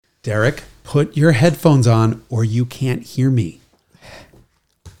Derek, put your headphones on or you can't hear me.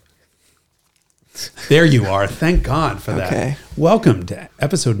 There you are. Thank God for that. Okay. Welcome to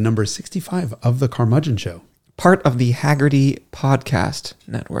episode number 65 of the Carmudgeon Show. Part of the Haggerty Podcast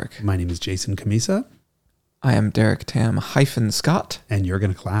Network. My name is Jason Cammisa. I am Derek Tam-Scott. And you're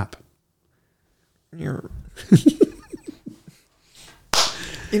going to clap. You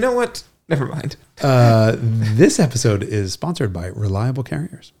know what? Never mind. This episode is sponsored by Reliable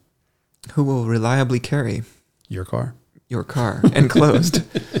Carriers. Who will reliably carry Your car. your car enclosed.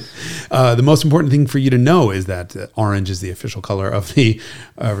 The most important thing for you to know is that orange is the official color of the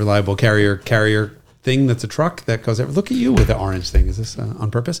Reliable Carrier thing. That's a truck that goes over. Look at you with the orange thing. Is this on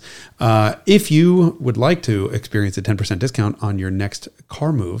purpose? If you would like to experience a 10% discount on your next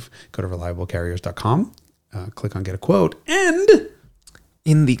car move, go to reliablecarriers.com, click on get a quote, and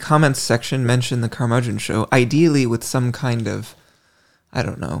In the comments section, mention the Carmudgeon Show, ideally with some kind of, I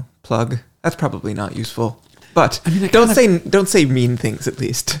don't know, plug. That's probably not useful. But don't say mean things at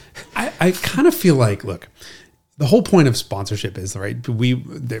least. I kind of feel like, look, the whole point of sponsorship is, right,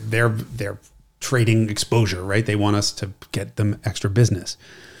 they're trading exposure, right? They want us to get them extra business.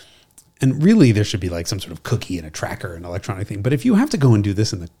 And really there should be like some sort of cookie and a tracker and electronic thing. But if you have to go and do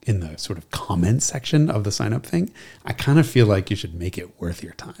this in the sort of comment section of the sign up thing, I kind of feel like you should make it worth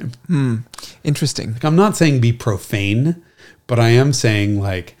your time. Interesting. Like, I'm not saying be profane, but I am saying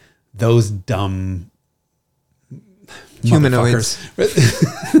like those dumb humanoids,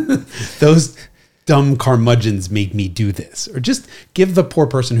 those dumb curmudgeons made me do this, or just give the poor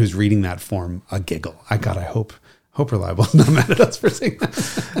person who's reading that form a giggle. I hope Reliable is not mad at us for saying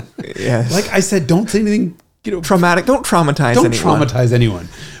that. Yes. Like I said, don't say anything, traumatic. Don't traumatize anyone.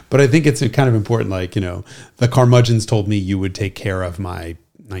 But I think it's kind of important. Like, the curmudgeons told me you would take care of my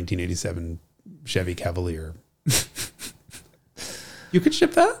 1987 Chevy Cavalier. You could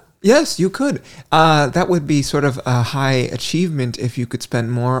ship that? Yes, you could. That would be sort of a high achievement if you could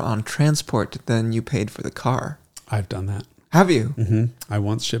spend more on transport than you paid for the car. I've done that. Have you? Mm-hmm. I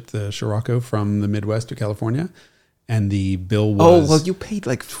once shipped the Scirocco from the Midwest to California, and the bill was... Oh, well, you paid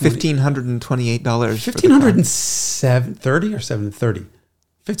like $1,528 $1,530 or $730?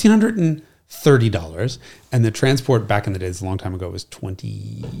 $1,530, and the transport back in the days, a long time ago, was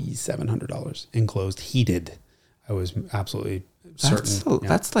 $2,700 enclosed, heated. I was absolutely certain.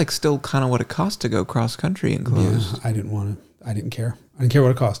 That's like still kind of what it costs to go cross country enclosed. Yeah, I didn't care. I didn't care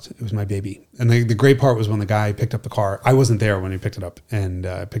what it cost. It was my baby. And the great part was when the guy picked up the car. I wasn't there when he picked it up, and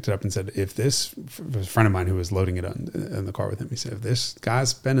picked it up and said, if this, it was a friend of mine who was loading it in the car with him. He said, if this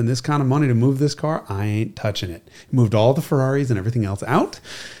guy's spending this kind of money to move this car, I ain't touching it. He moved all the Ferraris and everything else out.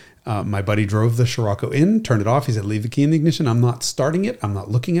 My buddy drove the Scirocco in, turned it off. He said, leave the key in the ignition. I'm not starting it. I'm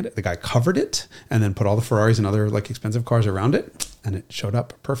not looking at it. The guy covered it and then put all the Ferraris and other like expensive cars around it, and it showed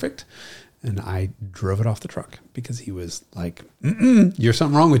up perfect. And I drove it off the truck because he was like, you're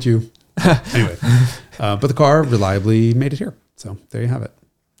something wrong with you. Anyway, but the car reliably made it here. So there you have it.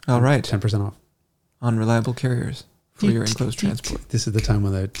 All right. 10% off. On Reliable Carriers for your enclosed transport. This is the time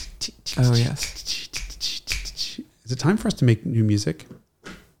when oh, yes. Is it time for us to make new music?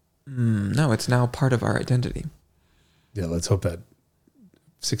 No, it's now part of our identity. Yeah, let's hope that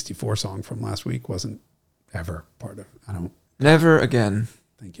 64 song from last week wasn't ever part of... Never again.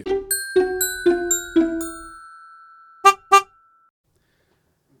 Thank you.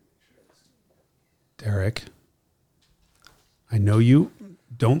 Derek, I know you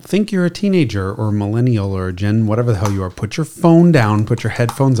don't think you're a teenager or a millennial or a gen, whatever the hell you are. Put your phone down, put your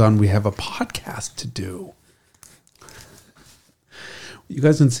headphones on. We have a podcast to do. What you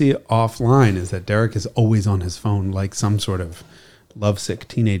guys can see offline is that Derek is always on his phone like some sort of lovesick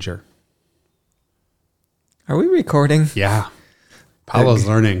teenager. Are we recording? Yeah. Paolo's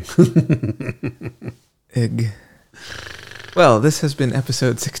learning. Egg. Well, this has been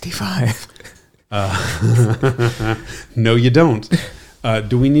episode 65. No, you don't.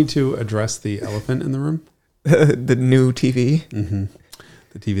 Do we need to address the elephant in the room? The new TV? Mm-hmm.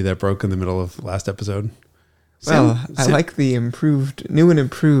 The TV that broke in the middle of last episode. Well, I like the new and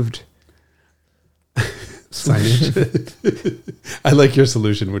improved signage. I like your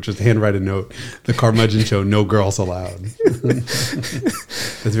solution, which was to handwrite a note. The Carmudgeon Show, no girls allowed.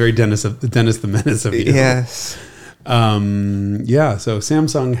 That's very Dennis the Menace of you. Yes. Yeah. So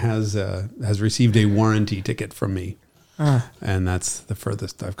Samsung has received a warranty ticket from me, and that's the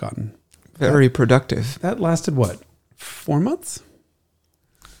furthest I've gotten. Very productive. That lasted what? 4 months?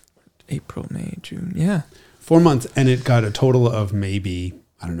 April, May, June. Yeah. 4 months, and it got a total of maybe,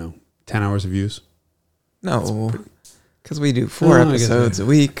 I don't know, 10 hours of use. No, because we do 4 episodes a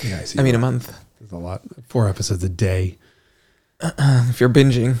week. Yeah, I mean, a month. There's a lot. 4 episodes a day. If you're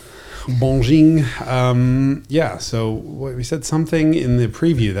binging. Yeah, so we said something in the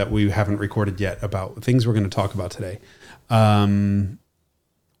preview that we haven't recorded yet about things we're going to talk about today.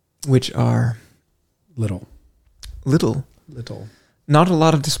 Which are? Little. Not a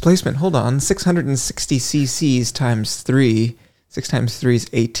lot of displacement. Hold on. 660 cc's times 3. 6 times 3 is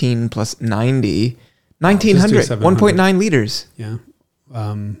 18 plus 90. 1900. 1.9 liters. Yeah.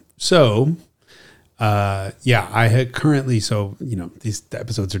 I had currently, these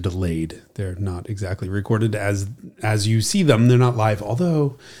episodes are delayed. They're not exactly recorded as you see them. They're not live,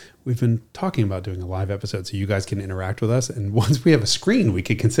 although we've been talking about doing a live episode so you guys can interact with us. And once we have a screen, we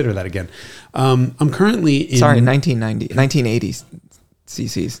could consider that again. I'm currently in... 1980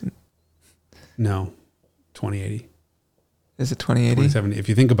 cc's. No, 2080. Is it 2080? 2070. If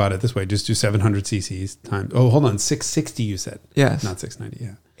you think about it this way, just do 700 cc's times... Oh, hold on. 660 you said. Yes. Not 690,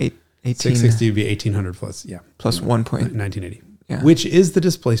 yeah. 18, 660 would be 1800 plus, yeah. Plus 1980. Yeah. Which is the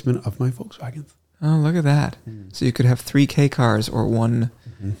displacement of my Volkswagens. Oh, look at that. So you could have 3 Kei Cars or 1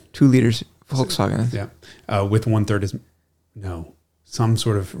 2 liters Volkswagen. Yeah. With 1/3 is... No. Some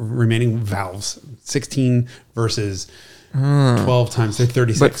sort of remaining valves. 16 versus 12 times... They're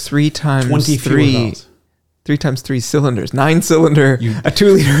 36. But 3 times 20 3... valves. 3 times 3 cylinders, 9 cylinder, a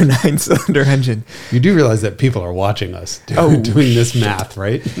 2 liter 9 cylinder engine. You do realize that people are watching us doing this math,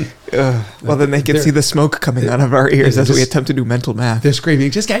 right? Well, then they can see the smoke coming out of our ears as we attempt to do mental math. They're screaming,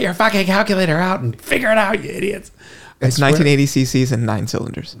 just get your fucking calculator out and figure it out, you idiots. It's 1980 cc's and 9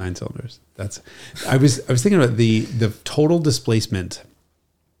 cylinders. 9 cylinders. I was thinking about the total displacement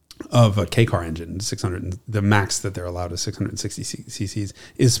of a Kei car engine, 600, the max that they're allowed is 660 cc's,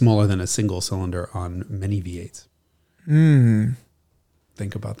 is smaller than a single cylinder on many V8s.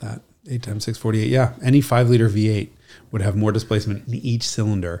 Think about that. 8 times 648. Yeah, any 5-liter V8 would have more displacement in each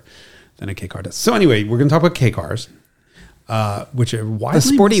cylinder than a Kei car does. So anyway, we're going to talk about Kei cars, which are the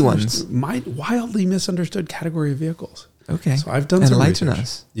sporty ones, wildly misunderstood category of vehicles. Okay, so I've done some enlighten research.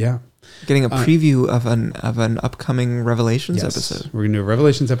 us. Yeah. Getting a preview of an upcoming Revelations episode. We're going to do a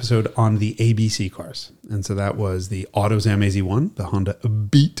Revelations episode on the ABC cars. And so that was the AutoZam AZ1, the Honda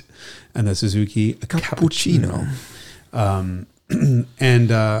Beat, and the Suzuki Cappuccino. So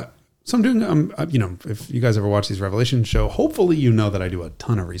I'm doing, if you guys ever watch these Revelations show, hopefully you know that I do a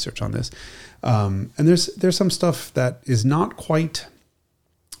ton of research on this. And there's some stuff that is not quite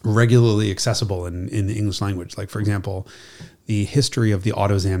regularly accessible in the English language. Like, for example, the history of the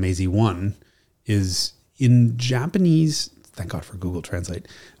AutoZam AZ1 is in Japanese. Thank God for Google Translate.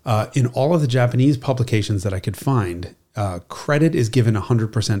 In all of the Japanese publications that I could find, credit is given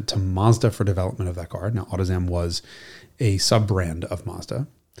 100% to Mazda for development of that car. Now, AutoZam was a sub-brand of Mazda,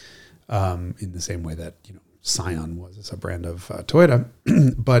 in the same way that Scion was a sub-brand of Toyota.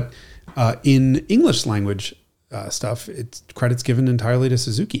 But in English language stuff, credit's given entirely to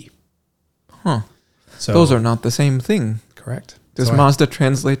Suzuki. Huh. So those are not the same thing. Correct. Does Mazda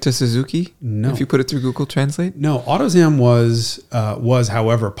translate to Suzuki? No. If you put it through Google Translate? No. AutoZam was,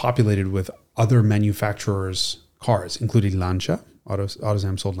 however, populated with other manufacturers' cars, including Lancia.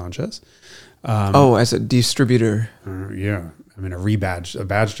 AutoZam sold Lancias. As a distributor. Yeah. I mean, a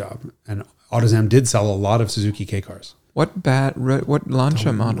badge job. And AutoZam did sell a lot of Suzuki Kei cars. What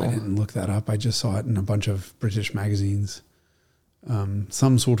Lancia model? I didn't look that up. I just saw it in a bunch of British magazines.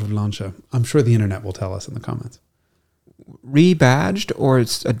 Some sort of Lancia. I'm sure the internet will tell us in the comments. Rebadged, or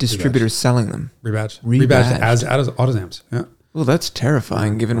it's a distributor selling them? Rebadged as AutoZams. Yeah. Well, that's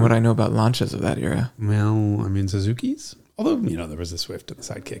terrifying given what I know about Lancias of that era. Well, I mean, Suzuki's. Although, there was the Swift and the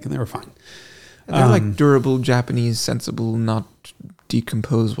Sidekick, and they were fine. They're like durable, Japanese, sensible, not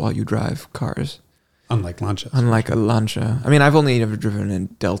decompose while you drive cars. Unlike Lancia. Unlike a Lancia. I mean, I've only ever driven a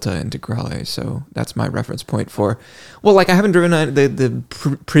Delta Integrale, so that's my reference point for... Well, I haven't driven the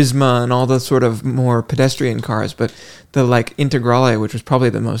Prisma and all the sort of more pedestrian cars, but the Integrale, which was probably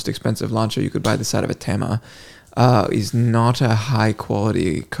the most expensive Lancia you could buy this side of a Tema, is not a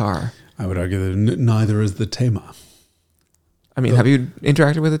high-quality car. I would argue that neither is the Tema. I mean, have you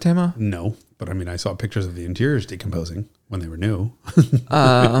interacted with a Tema? No, but I mean, I saw pictures of the interiors decomposing when they were new.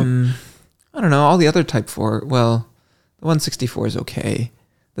 I don't know. All the other Type 4, well, the 164 is okay.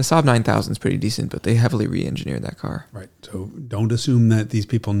 The Saab 9000 is pretty decent, but they heavily re-engineered that car. Right. So don't assume that these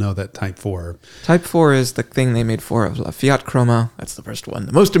people know that Type 4... Type 4 is the thing they made for La Fiat Croma. That's the first one.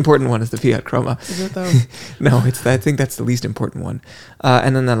 The most important one is the Fiat Croma. Is it though? No, I think that's the least important one.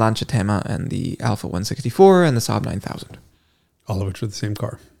 And then the Lancia Tema and the Alfa 164 and the Saab 9000. All of which were the same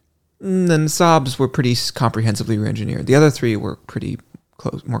car. And then Saabs were pretty comprehensively re-engineered. The other three were pretty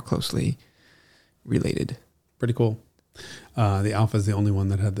more closely related. Pretty cool. The Alpha is the only one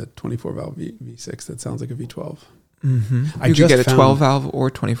that had the 24-valve V6 that sounds like a V12. Mm-hmm. You could get a 12 valve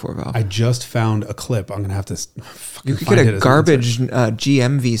or 24 valve. I just found a clip. I'm going to have to You could get a garbage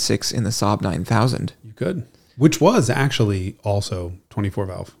GM V6 in the Saab 9000. You could. Which was actually also 24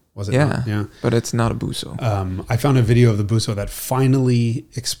 valve. Was it? Yeah. Not? Yeah. But it's not a Busso. I found a video of the Busso that finally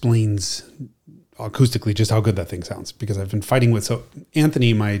explains acoustically just how good that thing sounds, because I've been fighting with, so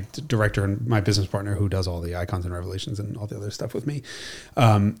Anthony, my director and my business partner who does all the icons and revelations and all the other stuff with me,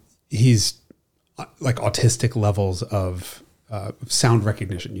 he's like autistic levels of sound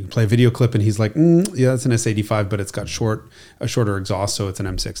recognition. You can play a video clip and he's like, yeah, that's an S85, but it's got a shorter exhaust, so it's an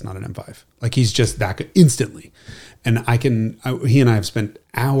M6, not an M5. Like he's just that good instantly. And he and I have spent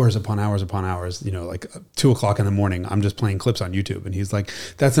hours upon hours upon hours, like 2:00 in the morning, I'm just playing clips on YouTube. And he's like,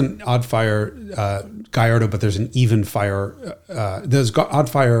 that's an odd fire Gallardo, but there's an even fire, there's odd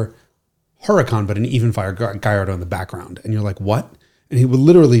fire Huracan, but an even fire Gallardo in the background. And you're like, what? And he would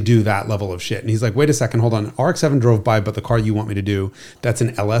literally do that level of shit. And he's like, wait a second, hold on. RX-7 drove by, but the car you want me to do, that's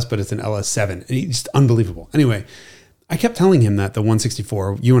an LS, but it's an LS7. And he's just unbelievable. Anyway, I kept telling him that the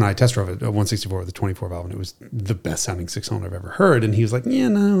 164, you and I test drove it, a 164 with a 24 valve, and it was the best sounding 6-cylinder I've ever heard. And he was like, yeah,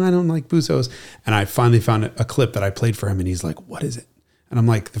 no, I don't like Bussos. And I finally found a clip that I played for him, and he's like, what is it? And I'm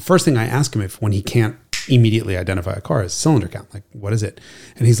like, the first thing I ask him when he can't immediately identify a car is cylinder count. Like, what is it?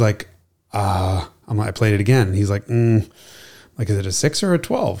 And he's like, I played it again. And he's like, like, is it a 6 or a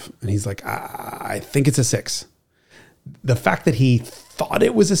 12? And he's like, I think it's a 6. The fact that he thought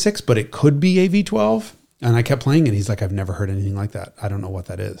it was a 6, but it could be a V12. And I kept playing, and he's like, I've never heard anything like that. I don't know what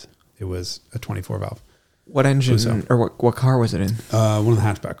that is. It was a 24 valve. What engine or what car was it in? One of the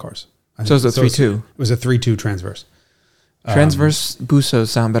hatchback cars. So it was a 3.2. It was a 3.2 transverse. Transverse Bussos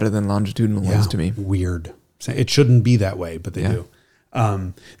sound better than longitudinal ones to me. Weird. It shouldn't be that way, but they do.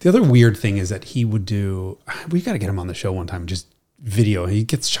 The other weird thing is that he would do, we got to get him on the show one time, just video. He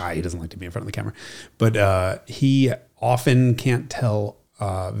gets shy. He doesn't like to be in front of the camera, but he often can't tell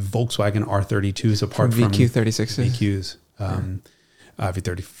Volkswagen R32s apart from VQ36s. VQs,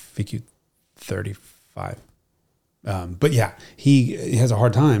 VQ 35. But yeah, he has a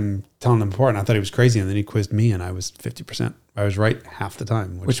hard time telling them apart. And I thought he was crazy. And then he quizzed me, and I was 50%. I was right half the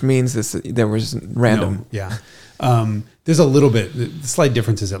time. Which means there was random. No, yeah. There's a little bit, slight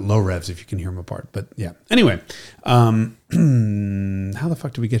differences at low revs if you can hear them apart. But yeah. Anyway, how the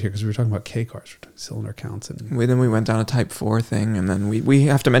fuck did we get here? Because we were talking about Kei Cars, we were talking cylinder counts. And then we went down a Type 4 thing. And then we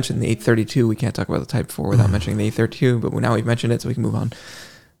have to mention the 832. We can't talk about the Type 4 without mentioning the 832. But now we've mentioned it, so we can move on.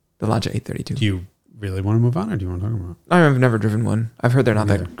 The Lancia 832. Do you really want to move on, or do you want to talk about it? I've never driven one. I've heard they're not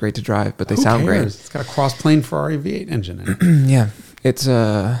that great to drive, but they sound great. It's got a cross-plane Ferrari V8 engine in it. Yeah. It's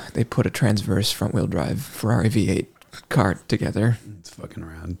they put a transverse front-wheel drive Ferrari V8 car together. It's fucking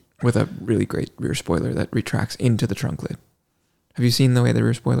rad. With a really great rear spoiler that retracts into the trunk lid. Have you seen the way the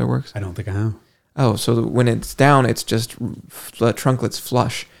rear spoiler works? I don't think I have. Oh, so when it's down, it's just the trunk lid's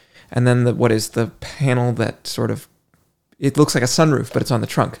flush. And then what is the panel that sort of, it looks like a sunroof, but it's on the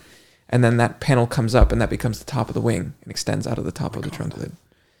trunk. And then that panel comes up, and that becomes the top of the wing and extends out of the top of the trunk lid.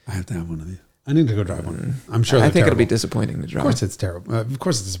 I have to have one of these. I need to go drive one. I'm sure. I think it'll be disappointing to drive. Of course, it's terrible. Of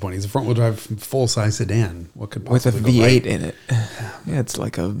course, it's disappointing. It's a front-wheel drive, full-size sedan. What could possibly with a V8 in it? Yeah, it's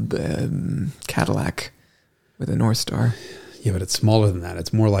like a Cadillac with a North Star. Yeah, but it's smaller than that.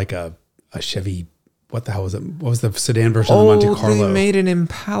 It's more like a Chevy. What the hell was it? What was the sedan version of the Monte Carlo? They made an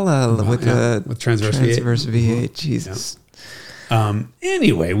Impala with transverse V8. Jesus. Yeah.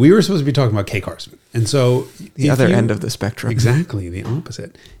 Anyway, we were supposed to be talking about Kei Cars. And so the other end of the spectrum. Exactly, the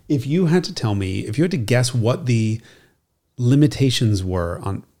opposite. If you had to tell me, if you had to guess what the limitations were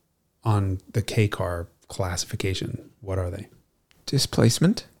on the Kei Car classification, what are they?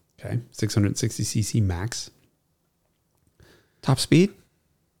 Displacement. Okay. 660cc max. Top speed?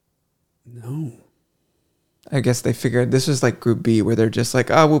 No. I guess they figured this is like Group B, where they're just like,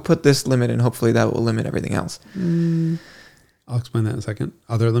 we'll put this limit and hopefully that will limit everything else. I'll explain that in a second.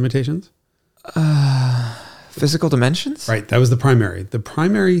 Other limitations? Physical dimensions? Right. That was the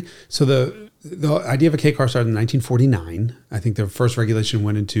primary. So the idea of a Kei car started in 1949. I think the first regulation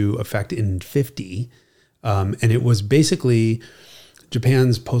went into effect in 50. And it was basically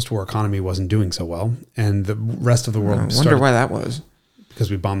Japan's post-war economy wasn't doing so well. And the rest of the world wonder why that was. Because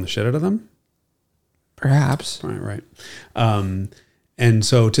we bombed the shit out of them? Perhaps. Right. And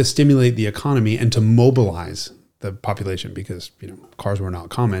so to stimulate the economy and to mobilize the population, because cars were not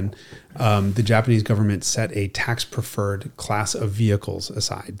common, the Japanese government set a tax-preferred class of vehicles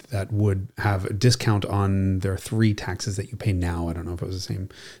aside that would have a discount on their 3 taxes that you pay now. I don't know if it was the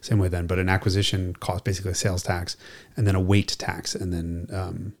same way then, but an acquisition cost, basically a sales tax, and then a weight tax, and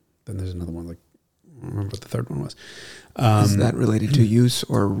then there's another one like don't remember what the third one was. Is that related to use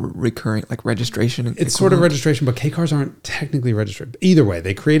or recurring, like registration? It's sort of registration, but Kei Cars aren't technically registered. Either way,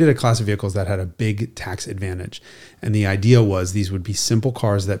 they created a class of vehicles that had a big tax advantage. And the idea was these would be simple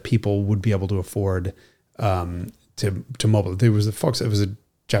cars that people would be able to afford to mobile. It was a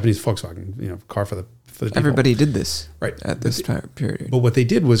Japanese Volkswagen, car for the people. Everybody did this right at this time period. But what they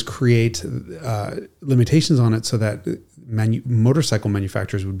did was create limitations on it so that motorcycle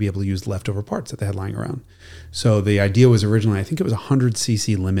manufacturers would be able to use leftover parts that they had lying around. So the idea was originally, I think it was 100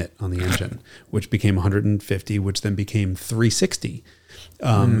 cc limit on the engine, which became 150, which then became 360.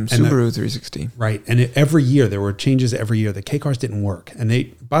 Subaru 360. Right. And every year, there were changes every year. The Kei Cars didn't work. And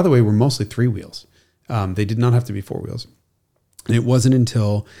they, by the way, were mostly 3 wheels. They did not have to be 4 wheels. And it wasn't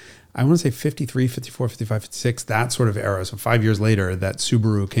until, I want to say 53, 54, 55, 56, that sort of era. So 5 years later that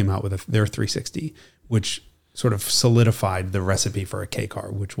Subaru came out with their 360, which sort of solidified the recipe for a Kei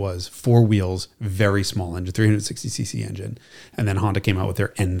Car, which was 4 wheels, very small engine, 360cc engine. And then Honda came out with their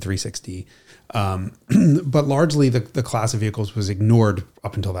N360. But largely the class of vehicles was ignored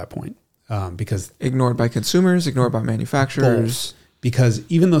up until that point. Because ignored by consumers, ignored by manufacturers. Both. Because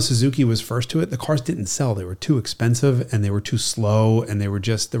even though Suzuki was first to it, the cars didn't sell. They were too expensive and they were too slow and they were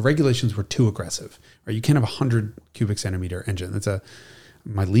just, the regulations were too aggressive. Right? You can't have a 100 cubic centimeter engine. That's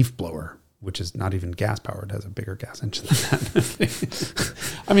my leaf blower, which is not even gas powered, has a bigger gas engine than that.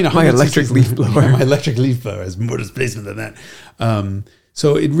 I mean, my electric leaf blower. My electric leaf blower has more displacement than that.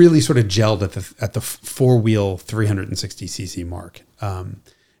 So it really sort of gelled at the 4-wheel 360cc mark, and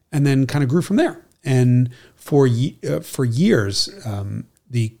then kind of grew from there. And for years,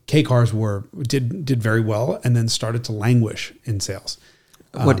 the Kei Cars did very well, and then started to languish in sales.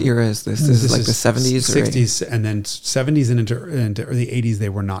 What era is this? This is like the 70s, 60s, and then 70s and into early 80s. They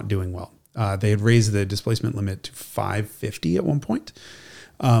were not doing well. They had raised the displacement limit to 550 at one point.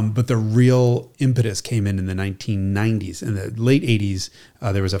 But the real impetus came in the 1990s. In the late 80s,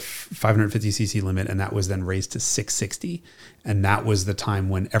 there was a 550cc limit, and that was then raised to 660. And that was the time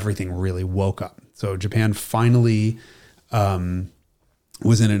when everything really woke up. So Japan finally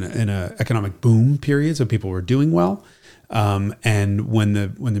was in an economic boom period, so people were doing well. And when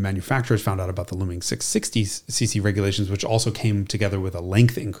the manufacturers found out about the looming 660cc regulations, which also came together with a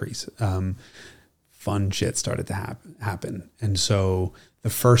length increase, fun shit started to happen. And so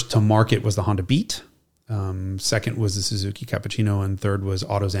the first to market was the Honda Beat. Second was the Suzuki Cappuccino, and third was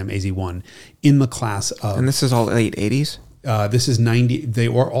AutoZam AZ1 in the class of. And this is all late 80s? This is 90. They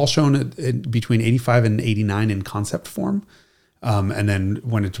were all shown between 85 and 89 in concept form. And then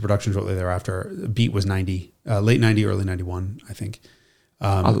went into production shortly thereafter. Beat was 90, late 90, early 91, I think.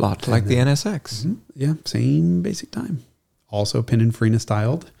 A lot like the NSX. Mm-hmm, yeah, same basic time. Also Pininfarina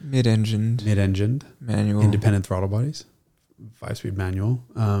styled. Mid-engined. Manual. Independent throttle bodies. 5-speed manual.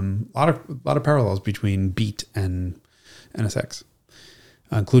 A lot of parallels between Beat and NSX,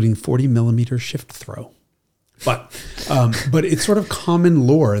 including 40 millimeter shift throw. But it's sort of common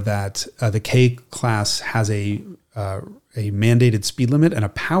lore that the K class has a mandated speed limit and a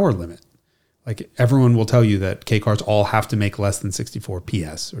power limit. Like everyone will tell you that Kei Cars all have to make less than 64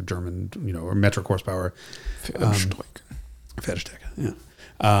 PS or German, or metric horsepower. Fetisch, yeah.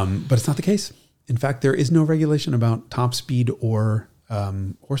 But it's not the case. In fact, there is no regulation about top speed or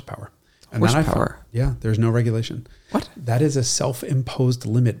horsepower. And horsepower? Yeah, there's no regulation. What? That is a self-imposed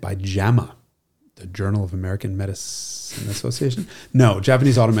limit by JAMA, the Journal of American Medicine Association. No,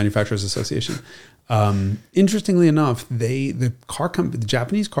 Japanese Auto Manufacturers Association. Interestingly enough, the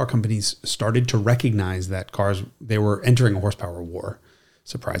Japanese car companies started to recognize that they were entering a horsepower war,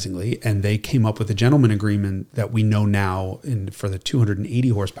 surprisingly, and they came up with a gentleman agreement that we know now for the 280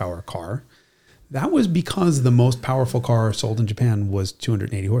 horsepower car. That was because the most powerful car sold in Japan was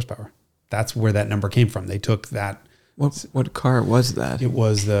 280 horsepower. That's where that number came from. They took that. What car was that? It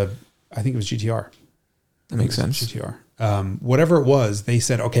was I think it was GTR. That makes sense. GTR. Whatever it was, they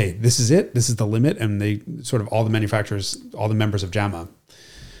said, okay, this is it. This is the limit. And they sort of, all the manufacturers, all the members of JAMA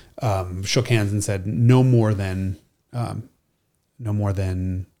shook hands and said no more than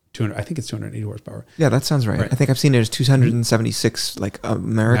 200. I think it's 280 horsepower. Yeah, that sounds right. I think I've seen it as 276 like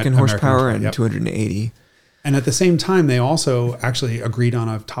American horsepower and yep. 280. And at the same time, they also actually agreed on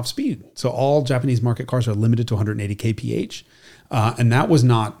a top speed. So all Japanese market cars are limited to 180 kph. And that was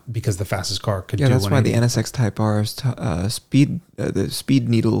not because the fastest car could do 180. Yeah, that's why the NSX Type R's the speed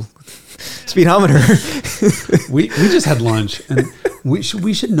needle speedometer. we just had lunch, and we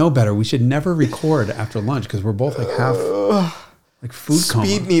should know better. We should never record after lunch because we're both like half like food coma.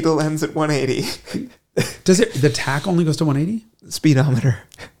 Speed needle ends at 180. Does it? The TAC only goes to 180? Speedometer.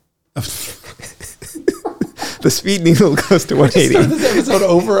 The speed needle goes to 180. Start this episode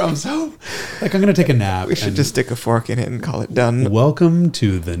over. I'm going to take a nap. We should just stick a fork in it and call it done. Welcome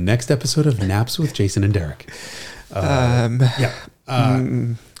to the next episode of Naps with Jason and Derek.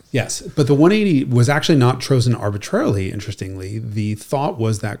 Yes, but the 180 was actually not chosen arbitrarily, interestingly. The thought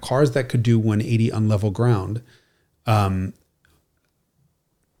was that cars that could do 180 on level ground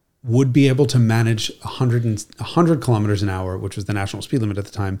would be able to manage 100 kilometers an hour, which was the national speed limit at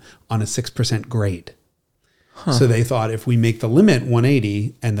the time, on a 6% grade. Huh. So they thought if we make the limit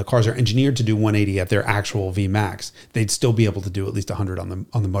 180 and the cars are engineered to do 180 at their actual VMAX, they'd still be able to do at least 100 on the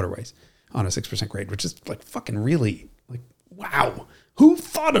motorways on a 6% grade, which is like fucking really like, wow. Who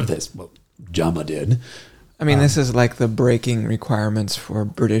thought of this? Well, Jama did. I mean, this is like the braking requirements for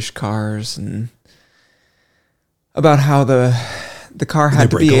British cars and about how the car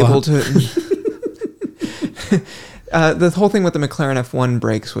had to be able to... the whole thing with the McLaren F1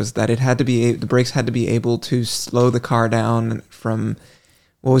 brakes was that the brakes had to be able to slow the car down from,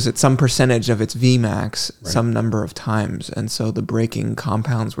 what was it, some percentage of its VMAX, some number of times. And so the braking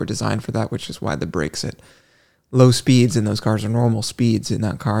compounds were designed for that, which is why the brakes at low speeds in those cars are normal speeds in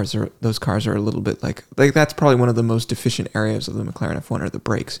those cars are a little bit like that's probably one of the most deficient areas of the McLaren F1 are the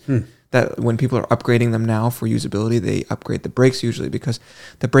brakes. That when people are upgrading them now for usability, they upgrade the brakes usually because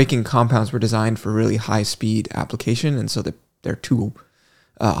the braking compounds were designed for really high speed application, and so they're too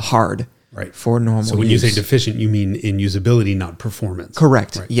hard for normal So when use. you say deficient, you mean in usability, not performance.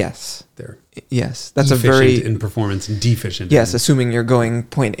 Correct. Right. Yes. Yes. That's efficient in performance and deficient. Yes, assuming you're going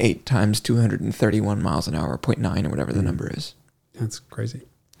 0.8 times 231 miles an hour, 0.9 or whatever the number is. That's crazy.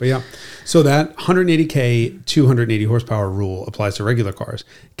 But yeah, so that 180K, 280 horsepower rule applies to regular cars.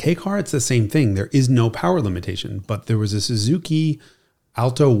 Kei Car, it's the same thing. There is no power limitation, but there was a Suzuki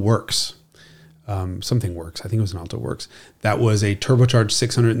Alto Works. Something Works. I think it was an Alto Works. That was a turbocharged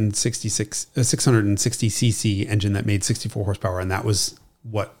 660cc engine that made 64 horsepower. And that was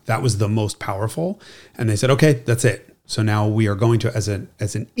the most powerful. And they said, okay, that's it. So now we are going to, as an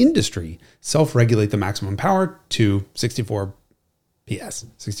industry, self-regulate the maximum power to 64 PS,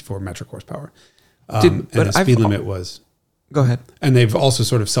 64 metric horsepower. And the speed limit was... Go ahead. And they've also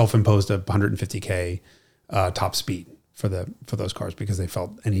sort of self-imposed a 150K top speed for those cars because they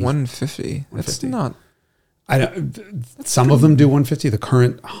felt 150. That's not... Some of them do 150. The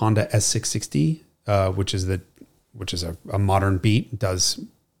current Honda S660, which is a modern Beat, does...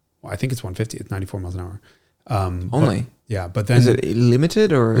 Well, I think it's 150. It's 94 miles an hour. Only? But then... Is it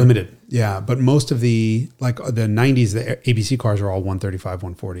limited or... Limited, yeah. But most of the 90s, the ABC cars are all 135,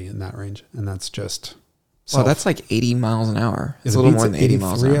 140 in that range. And that's just... Well, that's like 80 miles an hour. It's a little more than 80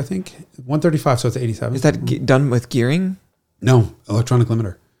 miles an hour. I think. 135, so it's 87. Is that done with gearing? No, electronic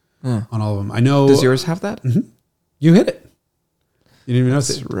limiter on all of them. I know... Does yours have that? Mm-hmm. You hit it. You didn't even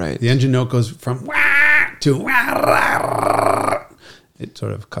notice it. Right. The engine note goes from wah to wah. It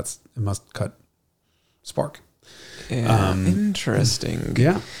sort of cuts... It must cut spark. Yeah, interesting.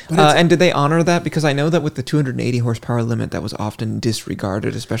 Yeah. And did they honor that? Because I know that with the 280 horsepower limit, that was often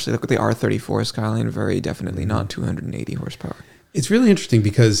disregarded, especially like with the R34 Skyline, very definitely not 280 horsepower. It's really interesting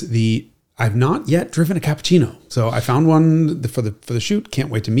because I've not yet driven a Cappuccino. So I found one for the shoot. Can't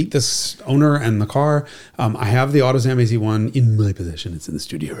wait to meet this owner and the car. I have the AutoZam AZ1 in my possession. It's in the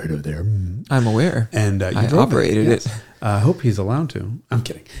studio right over there. I'm aware. And I operated it. I hope he's allowed to. I'm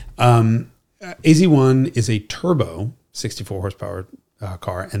kidding. AZ1 is a turbo 64 horsepower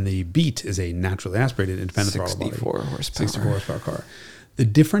car, and the Beat is a naturally aspirated independent throttle body. 64 horsepower car. The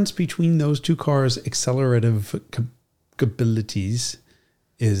difference between those two cars' accelerative capabilities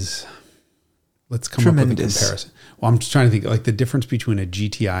is, let's come tremendous. Up with a comparison. Well, I'm just trying to think, like the difference between a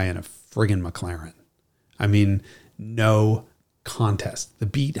GTI and a friggin' McLaren. I mean, no contest. The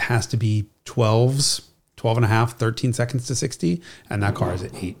Beat has to be 12 and a half, 13 seconds to 60, and that car is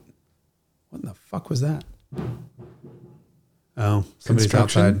at 8. What in the fuck was that? Oh, somebody's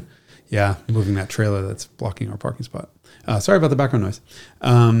outside. Yeah, moving that trailer that's blocking our parking spot. Sorry about the background noise.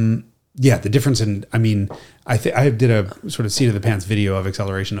 Yeah, the difference in, I mean, I did a sort of seat of the pants video of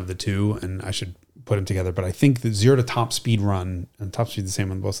acceleration of the two, and I should put them together. But I think the 0 to top speed run, and top speed the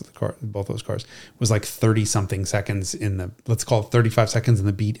same on both those cars, was like 30 something seconds in the, let's call it 35 seconds in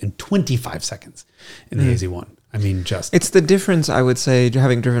the Beat and 25 seconds in the AZ1. I mean, it's the difference, I would say,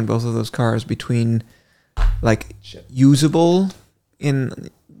 having driven both of those cars, between like usable in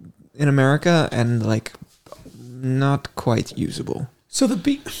America and like not quite usable. So the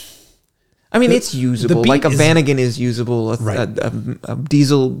Beat, I mean, it's usable. Like a Vanagon is usable. Right. A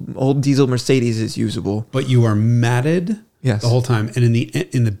old diesel Mercedes is usable. But you are matted Yes. The whole time. And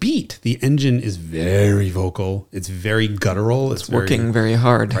in the Beat, the engine is very vocal. It's very guttural. It's working very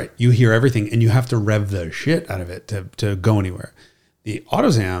hard. Right. You hear everything, and you have to rev the shit out of it to go anywhere. The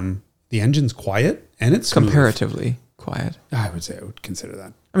AutoZam, the engine's quiet, and it's smooth. Comparatively quiet. I would say I would consider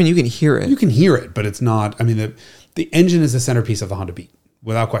that. I mean, you can hear it. You can hear it, but it's not. I mean, the engine is the centerpiece of the Honda Beat,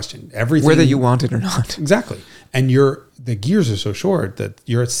 without question. Everything, whether you want it or not. Exactly. And the gears are so short that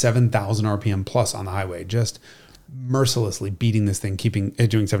you're at 7,000 RPM plus on the highway, just mercilessly beating this thing,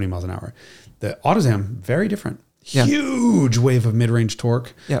 doing 70 miles an hour. The AutoZam, very different. Yeah. Huge wave of mid-range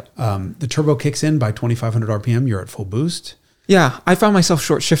torque. Yep. The turbo kicks in by 2,500 RPM. You're at full boost. Yeah, I found myself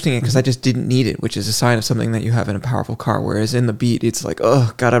short shifting it because I just didn't need it, which is a sign of something that you have in a powerful car. Whereas in the Beat, it's like,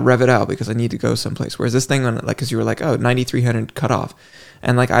 oh, gotta rev it out because I need to go someplace. Whereas this thing, because you were like, oh, 9,300 cut off.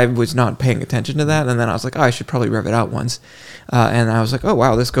 And like I was not paying attention to that, and then I was like, oh, I should probably rev it out once, and I was like, oh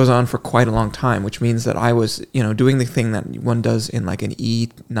wow, this goes on for quite a long time, which means that I was, doing the thing that one does in like an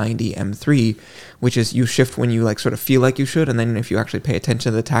E90 M3, which is you shift when you like sort of feel like you should, and then if you actually pay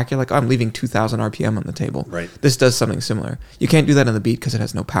attention to the tach, you're like, oh, I'm leaving 2,000 RPM on the table. Right. This does something similar. You can't do that in the Beat because it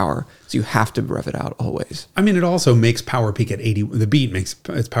has no power, so you have to rev it out always. I mean, it also makes power peak at 80. The Beat makes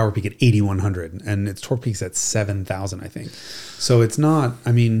its power peak at 8,100, and its torque peak's at 7,000, I think. So it's not.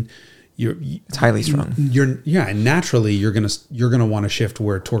 I mean. It's highly strung. And naturally you're gonna want to shift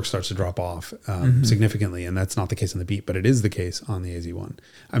where torque starts to drop off significantly, and that's not the case on the Beat, but it is the case on the AZ1.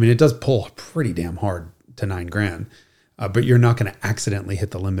 I mean, it does pull pretty damn hard to $9,000, but you're not going to accidentally hit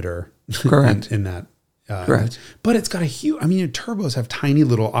the limiter. Correct. in that. Correct. But it's got a huge. I mean, turbos have tiny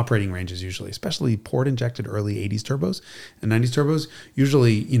little operating ranges usually, especially port injected early '80s turbos and '90s turbos.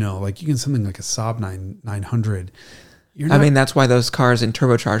 Usually, like you can something like a Saab 900. I mean, that's why those cars in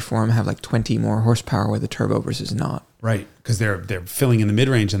turbocharged form have like 20 more horsepower with a turbo versus not. Right, because they're filling in the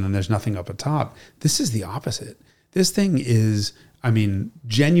mid-range and then there's nothing up at top. This is the opposite. This thing is, I mean,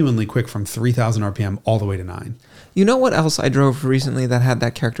 genuinely quick from 3,000 RPM all the way to 9. You know what else I drove recently that had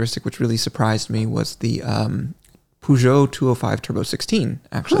that characteristic, which really surprised me, was the Peugeot 205 Turbo 16,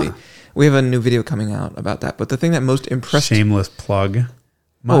 actually. Huh. We have a new video coming out about that. But the thing that most impressed... Shameless plug.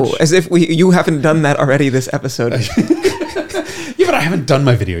 Oh, as if you haven't done that already this episode. Yeah, but I haven't done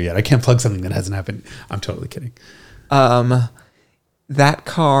my video yet. I can't plug something that hasn't happened. I'm totally kidding. That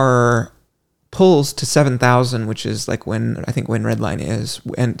car pulls to 7,000, which is like when Redline is,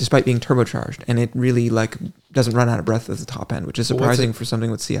 and despite being turbocharged, and it really like doesn't run out of breath at the top end, which is surprising for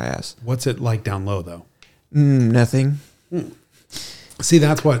something with CIS. What's it like down low though? Nothing. See,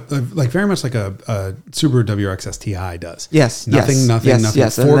 that's what, like very much like a Subaru WRX STI does. Yes. Nothing. And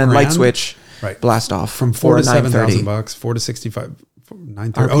then light switch, right? Blast off from $4,000 to $7,000, $4,000 to 65,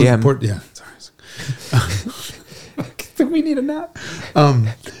 930 RPM. Yeah, sorry. We need a nap.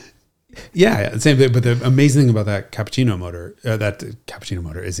 Yeah, same thing. But the amazing thing about that Cappuccino motor, is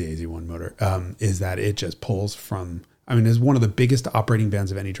the AZ1 motor, is that it just pulls from. I mean, it's one of the biggest operating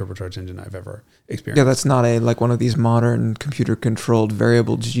bands of any turbocharged engine I've ever experienced. Yeah, that's not like one of these modern computer-controlled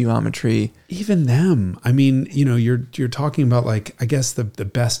variable geometry. Even them. I mean, you're talking about like, I guess the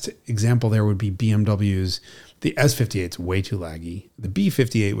best example there would be BMW's. The S58's way too laggy. The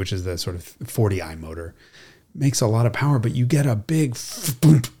B58, which is the sort of 40i motor, makes a lot of power, but you get a big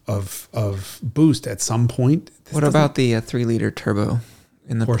of boost at some point. What about the 3-liter turbo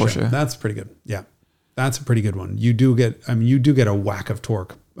in the Porsche? That's pretty good. Yeah. That's a pretty good one. You do get a whack of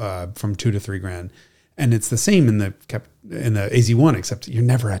torque from $2,000 to $3,000, and it's the same in the AZ1, except you're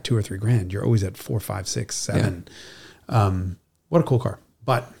never at $2,000 or $3,000. You're always at 4, 5, 6, 7. Yeah. What a cool car!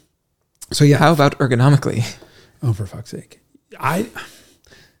 But so yeah, how about ergonomically? Oh, for fuck's sake! I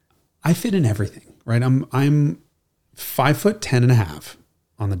fit in everything, right? I'm 5'10.5"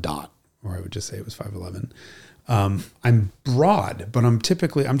 on the dot, or I would just say it was 5'11". I'm broad, but I'm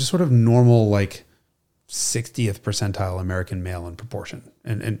just sort of normal, like 60th percentile American male in proportion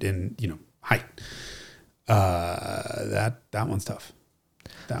and height. That one's tough.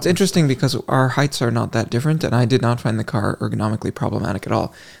 It's interesting because our heights are not that different, and I did not find the car ergonomically problematic at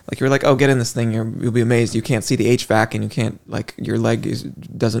all. Like you're like, oh, get in this thing, you'll be amazed. You can't see the HVAC, and you can't your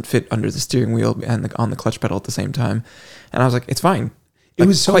leg doesn't fit under the steering wheel and on the clutch pedal at the same time. And I was like, it's fine. It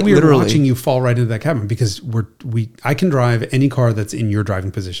was so weird watching you fall right into that cabin because I can drive any car that's in your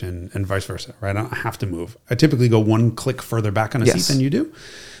driving position and vice versa, right? I don't have to move. I typically go one click further back on a seat than you do.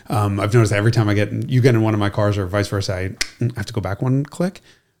 I've noticed that every time you get in one of my cars or vice versa, I have to go back one click.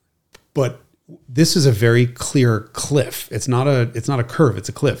 But this is a very clear cliff. It's not a curve. It's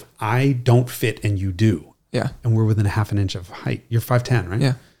a cliff. I don't fit and you do. Yeah. And we're within a half an inch of height. You're 5'10", right?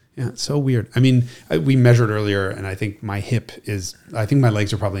 Yeah. Yeah, it's so weird. I mean, we measured earlier, and I think my my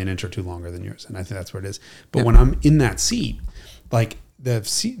legs are probably an inch or two longer than yours, and I think that's where it is. But when I'm in that seat, like the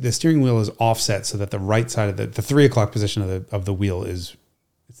steering wheel is offset so that the right side of the 3 o'clock position of the wheel it's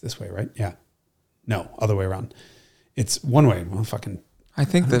this way, right? Yeah. No, other way around. It's one way. Well, I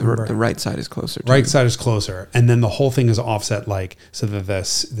think the right side is closer. Right side is closer, and then the whole thing is offset so that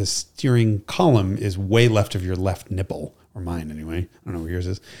the steering column is way left of your left nipple. Or mine anyway. I don't know where yours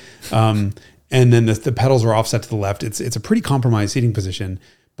is. And then the pedals are offset to the left. It's a pretty compromised seating position.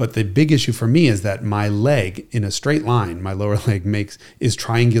 But the big issue for me is that my leg in a straight line, my lower leg is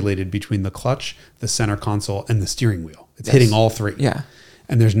triangulated between the clutch, the center console, and the steering wheel. It's hitting all three. Yeah.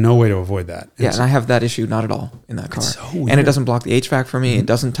 And there's no way to avoid that. And I have that issue not at all in that car. So and it doesn't block the HVAC for me. Mm-hmm. It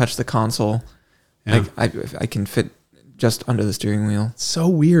doesn't touch the console. Yeah. I can fit just under the steering wheel. It's so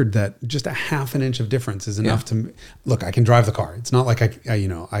weird that just a half an inch of difference is enough to look. I can drive the car. It's not like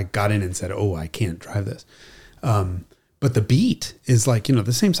I got in and said, "Oh, I can't drive this." But the Beat is like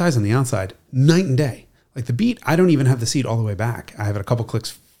the same size on the outside, night and day. Like the Beat, I don't even have the seat all the way back. I have it a couple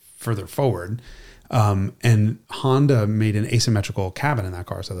clicks further forward. And Honda made an asymmetrical cabin in that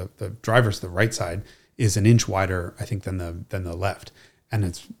car, so the driver's the right side is an inch wider, I think, than the left, and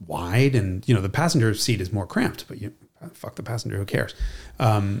it's wide, and the passenger seat is more cramped, but fuck the passenger, who cares?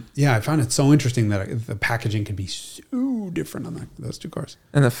 I found it so interesting that the packaging can be so different on those two cars.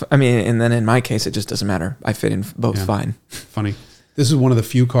 And and then in my case, it just doesn't matter. I fit in both fine. Funny. This is one of the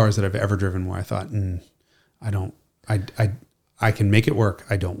few cars that I've ever driven where I thought, I can make it work.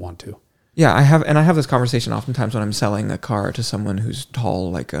 I don't want to. Yeah, I have this conversation oftentimes when I'm selling a car to someone who's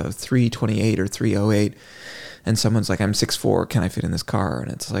tall, like a 328 or 308. And someone's like, I'm 6'4", can I fit in this car?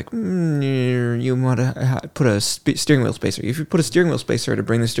 And it's like, you want to put a steering wheel spacer. If you put a steering wheel spacer to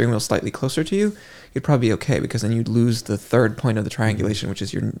bring the steering wheel slightly closer to you, you'd probably be okay, because then you'd lose the third point of the triangulation, which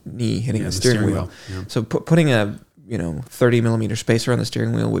is your knee hitting the steering wheel. Yeah. So putting a 30 millimeter spacer on the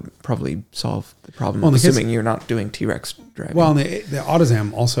steering wheel would probably solve the problem, assuming you're not doing T-Rex driving. Well, the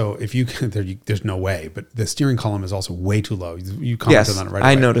AutoZam also, if you there's no way, but the steering column is also way too low. You commented on it right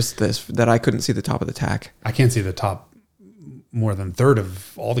away. I noticed that I couldn't see the top of the tack. I can't see the top more than a third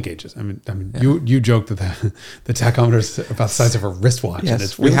of all the gauges. I mean, you joked that the tachometer is about the size of a wristwatch. Yes, and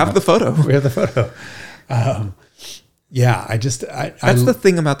it's we have the photo. We have the photo. That's the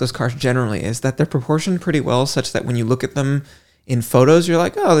thing about those cars generally, is that they're proportioned pretty well, such that when you look at them in photos, you're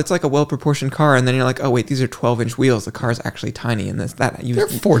like, oh, it's like a well-proportioned car, and then you're like, oh wait, these are 12-inch wheels. The car's actually tiny, and there are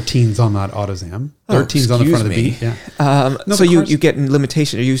 14s on that AutoZam. 13s on the front of the Beat. Yeah. So you get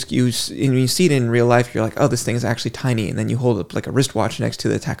limitation. You see it in real life, you're like, oh, this thing is actually tiny, and then you hold up like a wristwatch next to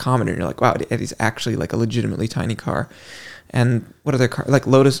the tachometer, and you're like, wow, it is actually like a legitimately tiny car. And what other cars? Like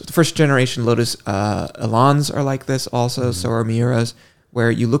Lotus, the first generation Lotus Elans are like this also. Mm-hmm. So are Miuras, where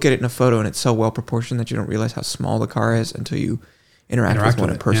you look at it in a photo and it's so well proportioned that you don't realize how small the car is until you interact with one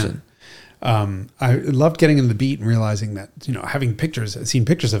in person. Yeah. I loved getting into the Beat and realizing that, having seen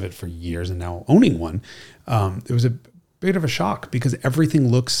pictures of it for years and now owning one, it was a bit of a shock because everything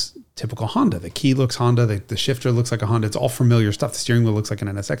looks typical Honda. The key looks Honda. The shifter looks like a Honda. It's all familiar stuff. The steering wheel looks like an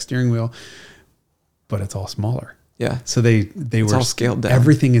NSX steering wheel, but it's all smaller. Yeah. So it's all scaled down.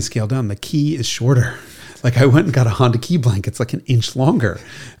 Everything is scaled down. The key is shorter. Like I went and got a Honda key blank. It's like an inch longer.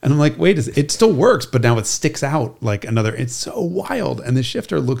 And I'm like, wait, it still works, but now it sticks out like another. It's so wild. And the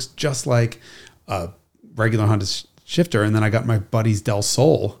shifter looks just like a regular Honda shifter. And then I got my buddy's Del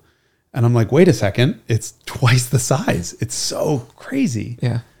Sol. And I'm like, wait a second. It's twice the size. It's so crazy.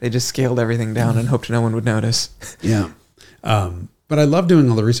 Yeah. They just scaled everything down and hoped no one would notice. Yeah. But I love doing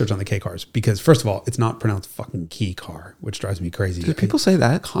all the research on the Kei Cars because, first of all, it's not pronounced fucking Kei Car, which drives me crazy. Do people say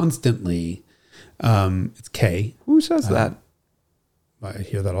that? Constantly. It's Kei. Who says that? I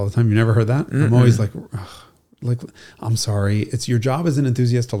hear that all the time. You never heard that? Mm-mm. I'm always like, I'm sorry. It's your job as an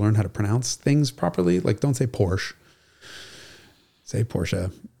enthusiast to learn how to pronounce things properly. Like, don't say Porsche. Say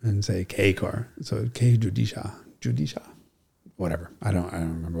Porsche and say Kei Car. So Kei Judisha. Whatever. I don't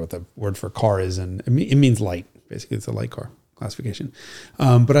remember what the word for car is. And it means light. Basically, it's a light car classification.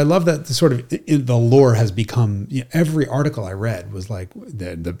 But I love that the lore has become, every article I read was like,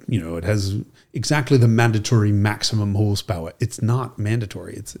 it has exactly the mandatory maximum horsepower. It's not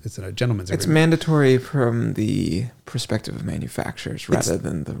mandatory. It's a gentleman's agreement. It's mandatory from the perspective of manufacturers rather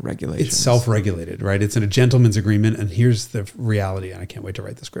than the regulations. It's self-regulated, right? It's in a gentleman's agreement. And here's the reality. And I can't wait to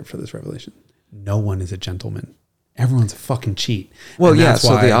write the script for this revelation. No one is a gentleman. Everyone's a fucking cheat. Well, yeah,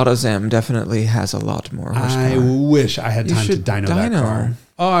 so the AutoZam definitely has a lot more horsepower. I wish I had time to dyno that car.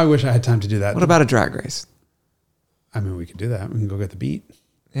 Oh, I wish I had time to do that. What about a drag race? I mean, we could do that. We can go get the Beat.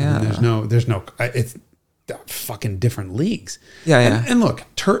 Yeah. I mean, fucking different leagues. Yeah. And look,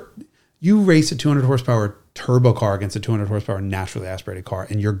 you race a 200 horsepower turbo car against a 200 horsepower naturally aspirated car,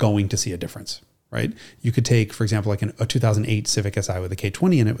 and you're going to see a difference, right? You could take, for example, like a 2008 Civic Si with a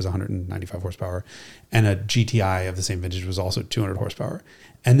K20 in it was 195 horsepower, and a GTI of the same vintage was also 200 horsepower.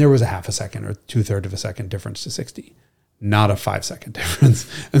 And there was a half a second or 2/3 of a second difference to 60. Not a 5-second difference.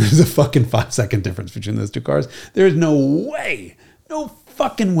 And there's a fucking 5-second difference between those two cars. There's no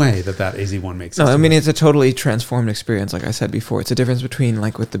fucking way that AZ1 makes sense. No, I mean, it's a totally transformed experience. Like I said before, it's a difference between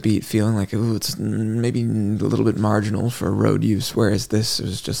like with the Beat feeling like, ooh, it's maybe a little bit marginal for road use. Whereas this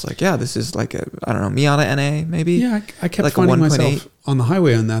was just like, yeah, this is like I don't know, Miata NA maybe. Yeah, I kept like finding myself on the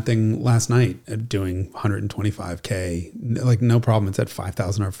highway on that thing last night doing 125K. Like no problem. It's at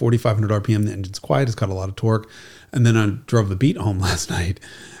 5,000 or 4,500 RPM. The engine's quiet. It's got a lot of torque. And then I drove the Beat home last night.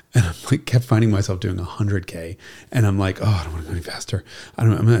 And I'm like, kept finding myself doing 100K. And I'm like, oh, I don't want to go any faster.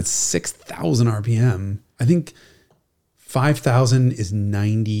 I'm at 6,000 RPM. I think 5,000 is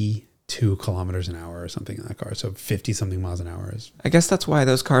 92 kilometers an hour or something in that car. So 50 something miles an hour is. I guess that's why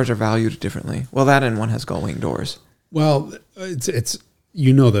those cars are valued differently. Well, that and one has gull-wing doors. Well, it's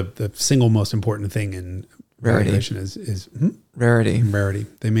the single most important thing in regulation is rarity. Rarity.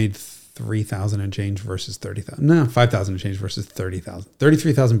 They made 3,000 and change versus 30,000. No, 5,000 and change versus 30,000.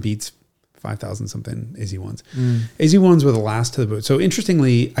 33,000 Beats, 5,000 something AZ1s. AZ1s were the last to the boot. So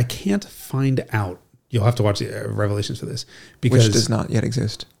interestingly, I can't find out. You'll have to watch the Revelations for this. Which does not yet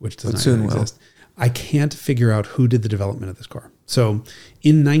exist. Which does not yet exist. I can't figure out who did the development of this car. So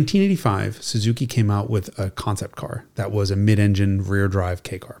in 1985, Suzuki came out with a concept car that was a mid-engine rear drive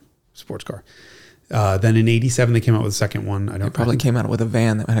Kei car, sports car. Then in 87, they came out with a second one. They probably came out with a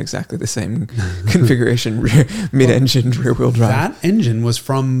van that had exactly the same configuration, mid-engine, rear-wheel drive. That engine was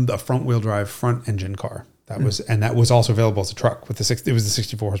from the front-wheel drive front engine car. That was also available as a truck with it was the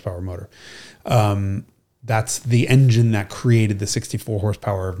 64 horsepower motor. That's the engine that created the 64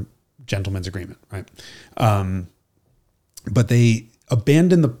 horsepower gentleman's agreement, right? But they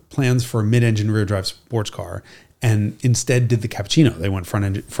abandoned the plans for a mid-engine rear drive sports car and instead did the Cappuccino. They went front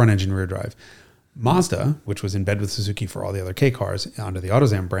engine rear drive. Mazda, which was in bed with Suzuki for all the other Kei cars under the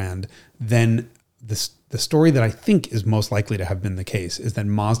AutoZam brand, then the story that I think is most likely to have been the case is that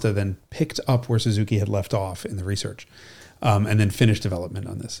Mazda then picked up where Suzuki had left off in the research and then finished development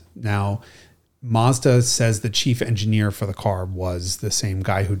on this. Now, Mazda says the chief engineer for the car was the same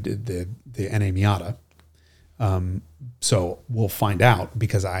guy who did the NA Miata. So we'll find out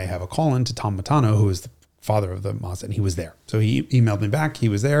because I have a call in to Tom Matano, who is the father of the Mazda, and he was there. So he emailed me back. He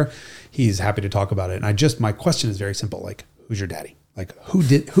was there. He's happy to talk about it. And my question is very simple. Like, who's your daddy? Like,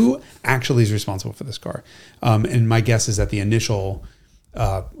 who actually is responsible for this car? And my guess is that the initial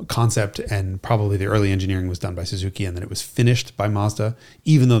concept and probably the early engineering was done by Suzuki, and then it was finished by Mazda,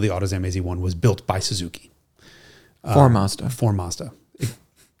 even though the AutoZam AZ1 was built by Suzuki. For Mazda.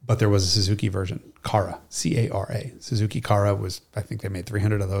 But there was a Suzuki version, Cara, C-A-R-A. Suzuki Cara was, I think they made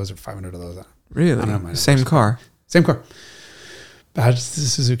 300 of those or 500 of those. Really? Same car? Same car. Badged to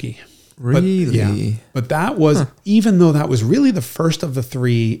Suzuki. Really? But that was, even though that was really the first of the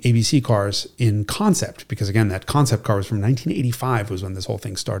three ABC cars in concept, because again, that concept car was from 1985 was when this whole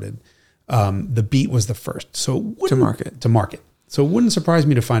thing started. The Beat was the first. So to market. So it wouldn't surprise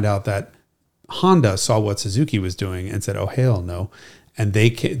me to find out that Honda saw what Suzuki was doing and said, oh, hell no. And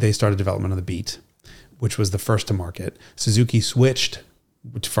they started development of the Beat, which was the first to market. Suzuki switched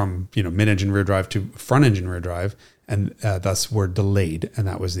from mid-engine rear drive to front-engine rear drive, and thus were delayed, and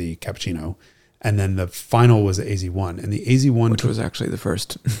that was the Cappuccino. And then the final was the AZ1, and the AZ1... Which was actually the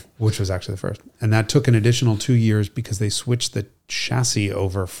first. And that took an additional 2 years because they switched the chassis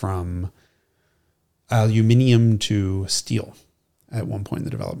over from aluminum to steel at one point in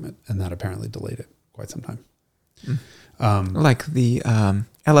the development, and that apparently delayed it quite some time. Like the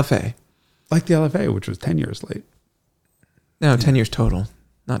LFA. Like the LFA, which was 10 years late. No, 10 years total,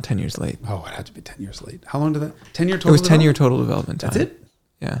 not 10 years late. Oh, it had to be 10 years late. How long did that? 10-year total? It was 10-year total development time. That's it?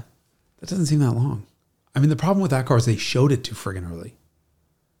 Yeah. That doesn't seem that long. I mean, the problem with that car is they showed it too friggin' early.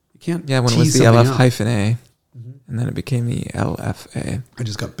 You can't. Yeah, when it was the LF-A, and then it became the LFA. I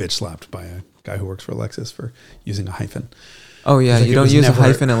just got bitch slapped by a guy who works for Lexus for using a hyphen. Oh, yeah. You don't use a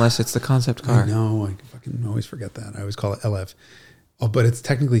hyphen unless it's the concept car. I know. I fucking always forget that. I always call it LF. Oh, but it's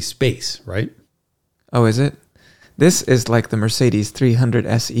technically space, right? Oh, is it? This is like the Mercedes 300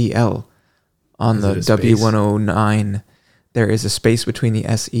 SEL on the W109. There is a space between the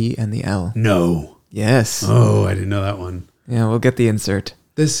SE and the L. No. Yes. Oh, I didn't know that one. Yeah, we'll get the insert.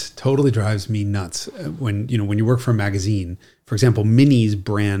 This totally drives me nuts. When you work for a magazine, for example, Mini's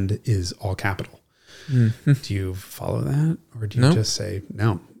brand is all capital. Mm-hmm. Do you follow that? Or do you just say,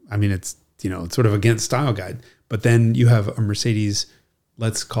 no? I mean, it's it's sort of against style guide. But then you have a Mercedes,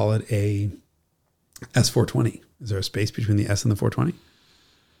 let's call it a S420. Is there a space between the S and the 420?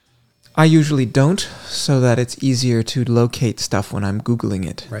 I usually don't, so that it's easier to locate stuff when I'm Googling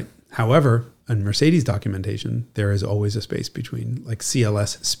it. Right. However, in Mercedes documentation, there is always a space between like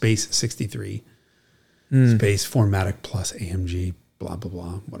CLS space 63, space Formatic plus AMG, blah, blah,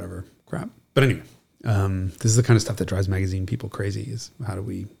 blah, whatever crap. But anyway, this is the kind of stuff that drives magazine people crazy is how do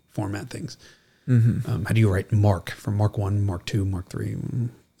we format things? How do you write Mark from Mark 1, Mark 2, Mark 3?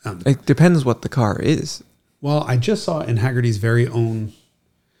 It depends what the car is. Well, I just saw in Haggerty's very own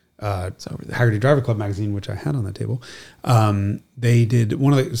Haggerty Driver Club magazine, which I had on the table. They did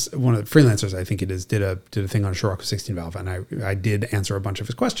one of the freelancers, I think it is, did a thing on a Scirocco 16 valve, and I did answer a bunch of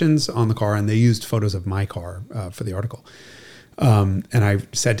his questions on the car, and they used photos of my car for the article. And I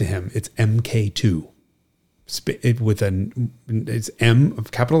said to him, it's MK2. It's M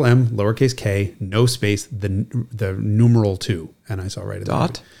of capital M, lowercase k, no space, the numeral 2, and I saw right at the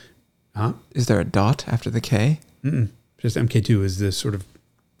dot. Huh? Is there a dot after the K? Just MK2 is this sort of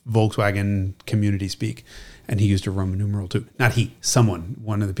Volkswagen community speak, and he used a Roman numeral 2. Not he,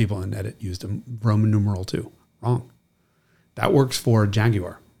 one of the people in edit used a Roman numeral 2. Wrong. That works for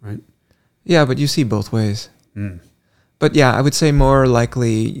Jaguar, right? Yeah, but you see both ways. But yeah, I would say more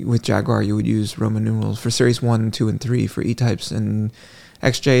likely with Jaguar, you would use Roman numerals for Series 1, 2, and 3 for E-Types and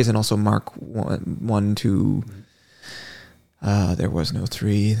XJs, and also Mark 1, 2. There was no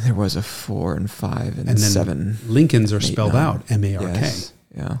 3. There was a 4 and 5 and 7. Lincolns are spelled out, M-A-R-K. Yes.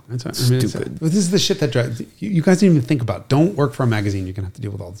 Yeah. That's stupid. This is the shit that drives you guys didn't even think about. Don't work for a magazine. You're going to have to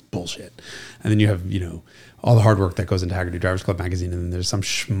deal with all this bullshit. And then you have, all the hard work that goes into Haggerty Drivers Club magazine. And then there's some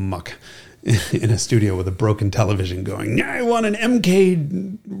schmuck in a studio with a broken television going, I want an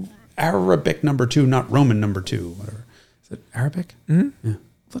MK Arabic number 2, not Roman number 2, whatever. Is it Arabic? Yeah.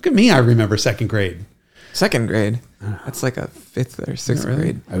 Look at me. I remember second grade. Second grade? That's like a 5th or 6th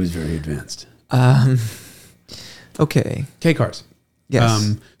grade. I was very advanced. Okay. Kei Cars.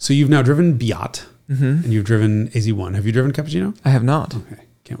 Yes. So you've now driven Biat and you've driven AZ1. Have you driven Cappuccino? I have not. Okay.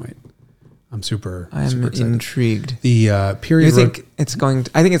 Can't wait. I'm super excited. Intrigued. The period. You think it's going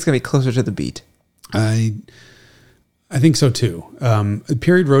to, I think it's going to be closer to the Beat. I think so too. The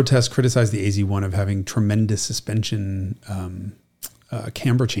period road test criticized the AZ1 of having tremendous suspension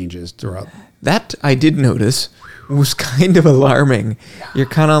camber changes throughout. That I did notice was kind of alarming. Yeah. You're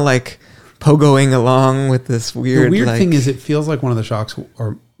kind of like pogoing along with this weird. The weird thing is, it feels like one of the shocks,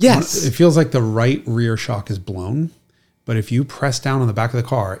 it feels like the right rear shock is blown. But if you press down on the back of the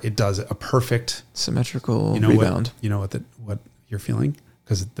car, it does a perfect symmetrical rebound. What you're feeling,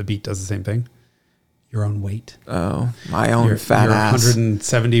 because the Beat does the same thing. Your own weight. Oh, my own fat ass.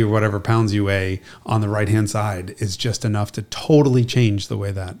 170 or whatever pounds you weigh on the right-hand side is just enough to totally change the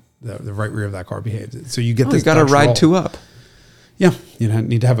way that the right rear of that car behaves. So you get this. You got to ride 2 up. Yeah, you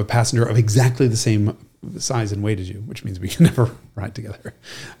need to have a passenger of exactly the same size and weight as you, which means we can never ride together.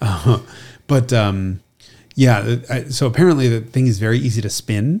 So apparently the thing is very easy to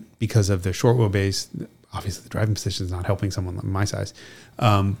spin because of the short wheelbase. Obviously, the driving position is not helping someone my size,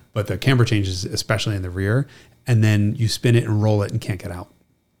 but the camber changes, especially in the rear, and then you spin it and roll it and can't get out.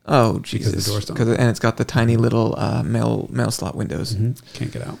 Oh, Jesus! Because the doors don't. And it's got the tiny little mail slot windows.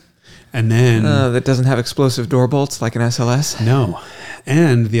 Can't get out. And then that doesn't have explosive door bolts like an SLS. No.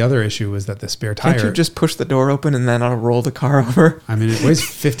 And the other issue was that the spare tire. Can't you just push the door open and then I'll roll the car over? I mean, it weighs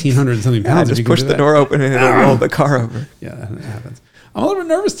 1,500 and something pounds. Just push the door open and it'll roll the car over. Yeah, that happens. I'm a little bit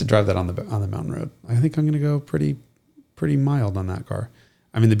nervous to drive that on the mountain road. I think I'm going to go pretty mild on that car.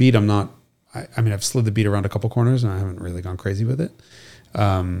 I mean, the Beat, I'm not. I've slid the Beat around a couple corners and I haven't really gone crazy with it.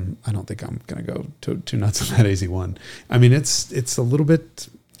 I don't think I'm going to go too nuts on that AZ1. I mean, it's a little bit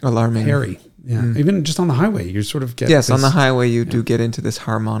alarming, hairy. Yeah, even just on the highway, you sort of get. Yes, on the highway, you do get into this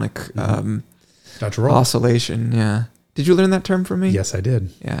harmonic Dutch roll oscillation. Yeah, did you learn that term from me? Yes, I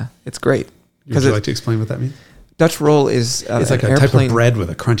did. Yeah, it's great. Would you like to explain what that means? Dutch roll is it's like a type of bread with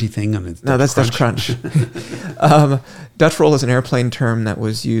a crunchy thing on it. No, that's Dutch crunch. Dutch roll is an airplane term that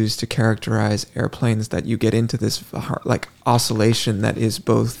was used to characterize airplanes that you get into this like oscillation that is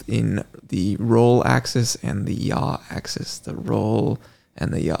both in the roll axis and the yaw axis. The roll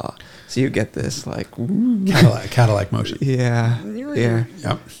and the yaw. So you get this like Cadillac motion. Yeah. Yeah.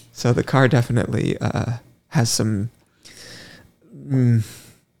 Yep. So the car definitely has some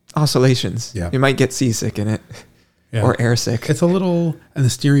oscillations. Yeah. You might get seasick in it. or airsick. It's a little, and the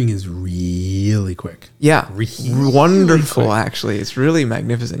steering is really quick. Yeah, Really wonderful. quick. Actually, it's really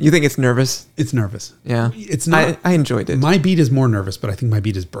magnificent. You think it's nervous? It's nervous. Yeah, it's not. I enjoyed it. My beat is more nervous, but I think my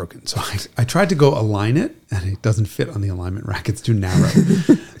beat is broken. So I tried to go align it, and it doesn't fit on the alignment rack. It's too narrow.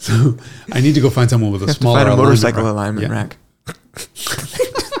 So I need to go find someone with a smaller find a motorcycle alignment rack.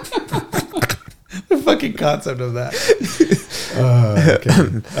 The fucking concept of that. Okay.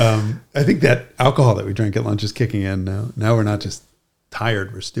 I think that alcohol that we drank at lunch is kicking in now. Now we're not just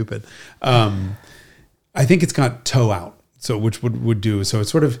tired, we're stupid. I think it's got toe out. So which would do. So it's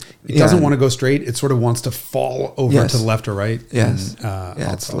sort of, it doesn't want to go straight. It sort of wants to fall over to the left or right. Yes.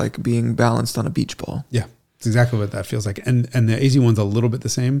 And, it's like being balanced on a beach ball. Yeah. It's exactly what that feels like. And the AZ1's a little bit the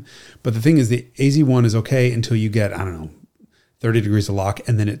same. But the thing is, the AZ1 is okay until you get, I don't know, 30 degrees of lock,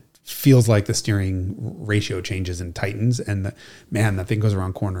 and then it feels like the steering ratio changes and tightens, and that thing goes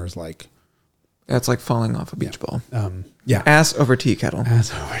around corners like it's like falling off a beach ball. Ass over tea kettle.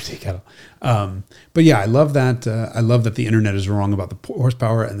 But yeah, I love that. I love that the internet is wrong about the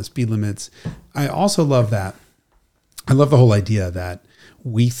horsepower and the speed limits. I also love that. I love the whole idea that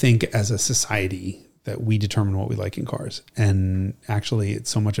we think as a society that we determine what we like in cars, and actually,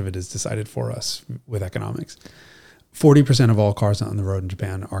 so much of it is decided for us with economics. 40% of all cars on the road in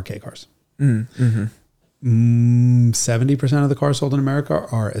Japan are Kei cars. 70% of the cars sold in America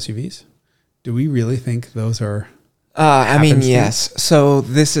are SUVs. Do we really think those are? I mean, yes. So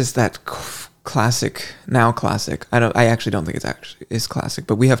this is that classic. I actually don't think it's classic,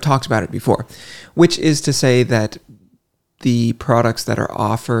 but we have talked about it before, which is to say that the products that are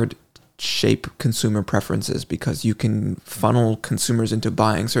offered shape consumer preferences because you can funnel consumers into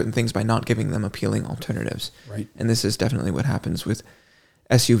buying certain things by not giving them appealing alternatives. Right. And this is definitely what happens with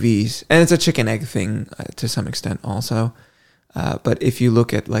SUVs. And it's a chicken egg thing to some extent also. But if you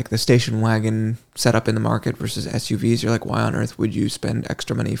look at like the station wagon setup in the market versus SUVs, you're like, why on earth would you spend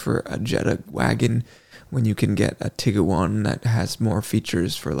extra money for a Jetta wagon when you can get a Tiguan that has more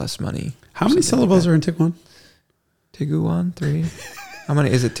features for less money? How many syllables are in Tiguan? Tiguan 3? How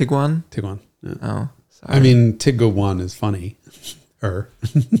many is it? Tiguan? Tiguan. Yeah. Oh, sorry. I mean, Tiguan is funny. They're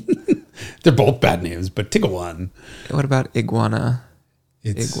both bad names, but Tiguan. What about iguana?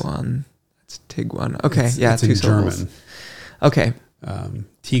 Iguan. It's Tiguan. Okay, it's 2 syllables. German. Okay.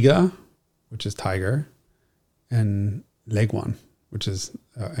 Tiga, which is tiger, and Leguan, which is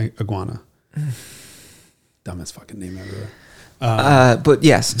iguana. Dumbest fucking name ever. But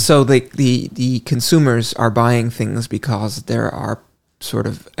yes, so the consumers are buying things because there are sort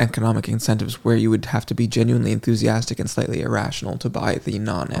of economic incentives where you would have to be genuinely enthusiastic and slightly irrational to buy the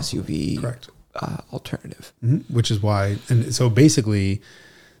non-SUV alternative. Mm-hmm. Which is why, and so basically,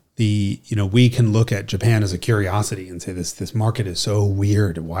 we can look at Japan as a curiosity and say this market is so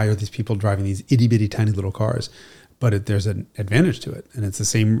weird. Why are these people driving these itty bitty tiny little cars? But there's an advantage to it, and it's the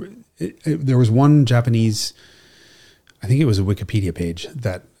same. There was one Japanese, I think it was a Wikipedia page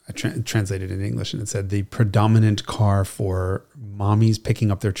that I translated in English, and it said the predominant car for mommies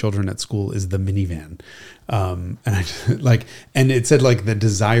picking up their children at school is the minivan. And it said like the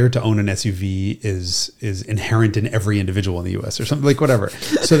desire to own an SUV is inherent in every individual in the US or something, like whatever.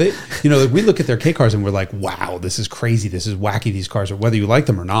 So they, we look at their Kei cars and we're like, wow, this is crazy. This is wacky. These cars are, whether you like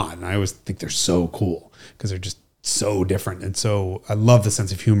them or not. And I always think they're so cool because they're just so different. And so I love the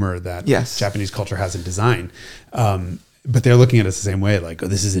sense of humor that Japanese culture has in design. But they're looking at us the same way, like, oh,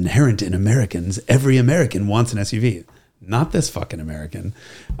 this is inherent in Americans. Every American wants an SUV. Not this fucking American.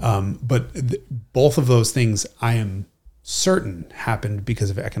 But both of those things, I am certain, happened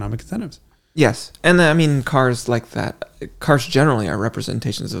because of economic incentives. Yes. And I mean, cars like that, cars generally are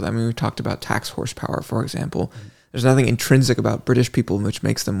representations of that. I mean, we talked about tax horsepower, for example. There's nothing intrinsic about British people which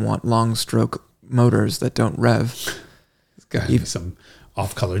makes them want long stroke motors that don't rev. There's got to be some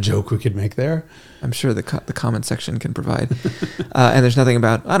off-color joke we could make there. I'm sure the comment section can provide. And there's nothing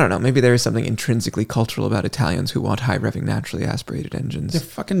about, I don't know, maybe there is something intrinsically cultural about Italians who want high-revving, naturally aspirated engines. They're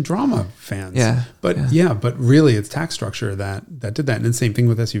fucking drama fans. Yeah. But really it's tax structure that did that. And the same thing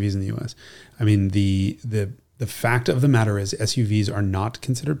with SUVs in the US. I mean, the fact of the matter is SUVs are not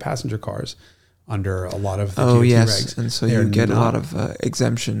considered passenger cars under a lot of the DOT regs. And so you get a lot of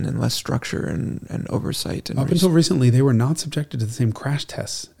exemption and less structure and oversight. And up until recently, they were not subjected to the same crash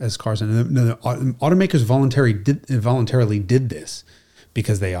tests as cars. And the automakers voluntarily did this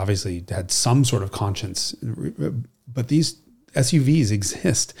because they obviously had some sort of conscience. But these SUVs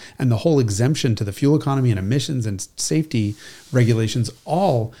exist, and the whole exemption to the fuel economy and emissions and safety regulations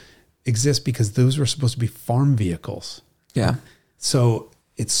all exist because those were supposed to be farm vehicles. Yeah. So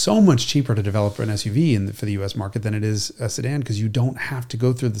it's so much cheaper to develop an SUV for the US market than it is a sedan, because you don't have to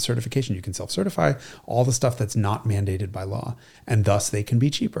go through the certification. You can self-certify all the stuff that's not mandated by law, and thus they can be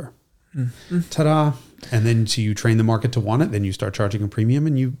cheaper. Mm-hmm. Ta-da. And then so you train the market to want it, then you start charging a premium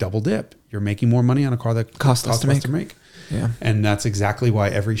and you double dip. You're making more money on a car that costs less to make. Yeah. And that's exactly why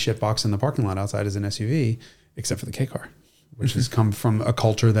every shitbox in the parking lot outside is an SUV, except for the Kei car, which has come from a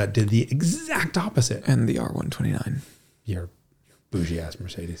culture that did the exact opposite. And the R129. Your bougie ass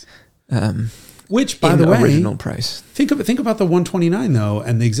Mercedes. Which, by in the way, original price. Think about the 129 though,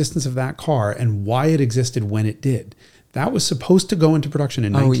 and the existence of that car and why it existed when it did. That was supposed to go into production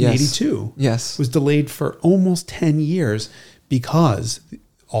in 1982. Yes. Was delayed for almost 10 years because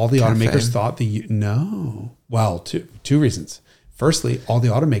all the automakers thought two reasons. Firstly, all the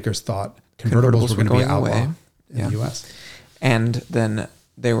automakers thought convertibles were going to be outlawed in the US. And then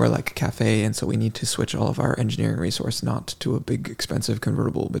they were like cafe, and so we need to switch all of our engineering resource not to a big expensive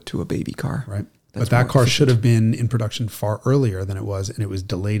convertible, but to a baby car. Right. But that car should have been in production far earlier than it was, and it was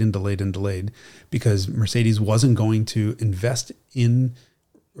delayed and delayed and delayed because Mercedes wasn't going to invest in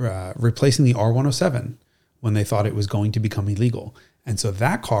replacing the R107 when they thought it was going to become illegal. And so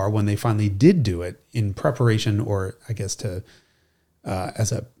that car, when they finally did do it in preparation, or I guess to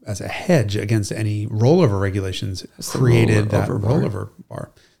as a hedge against any rollover regulations, created that rollover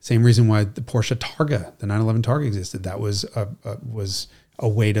bar. Same reason why the Porsche Targa, the 911 Targa existed. That was a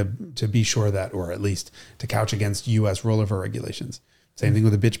way to be sure that, or at least to couch against U.S. rollover regulations. Same thing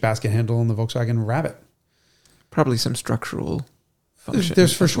with the bitch basket handle on the Volkswagen Rabbit. Probably some structural functions.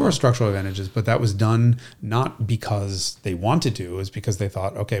 There's for sure structural advantages, but that was done not because they wanted to. It was because they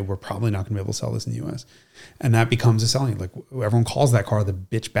thought, okay, we're probably not going to be able to sell this in the U.S. And that becomes a selling. Like everyone calls that car the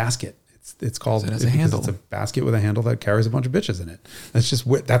bitch basket. It's called it has a handle. It's a basket with a handle that carries a bunch of bitches in it. That's just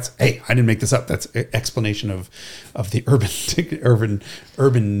hey, I didn't make this up. That's an explanation of the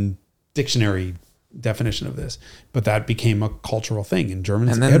urban dictionary definition of this. But that became a cultural thing in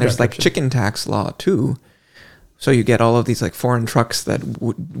Germany. And then there's like chicken tax law too. So you get all of these like foreign trucks that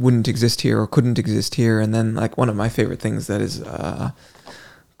wouldn't exist here or couldn't exist here. And then like one of my favorite things that is a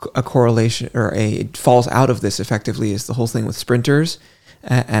correlation or falls out of this effectively is the whole thing with sprinters.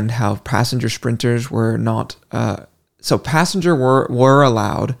 And how passenger sprinters were not, so passenger were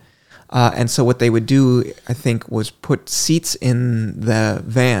allowed, and so what they would do, I think, was put seats in the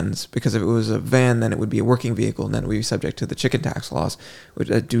vans, because if it was a van, then it would be a working vehicle, and then it would be subject to the chicken tax laws, which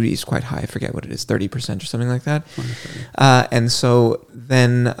duty is quite high. I forget what it is, 30% or something like that. And so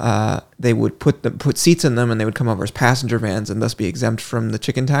then they would put seats in them, and they would come over as passenger vans, and thus be exempt from the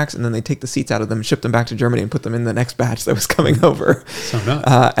chicken tax. And then they take the seats out of them, and ship them back to Germany, and put them in the next batch that was coming over. So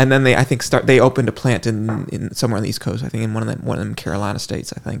nuts. And then they opened a plant in somewhere on the East Coast. I think in one of them Carolina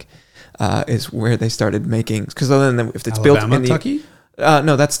states. I think. Is where they started making, because then if it's Alabama, built in Kentucky?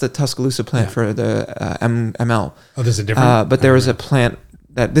 No, that's the Tuscaloosa plant for the ML. Oh, there's a different. But there was a plant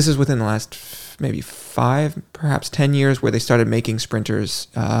that this is within the last maybe 5, perhaps 10 years, where they started making sprinters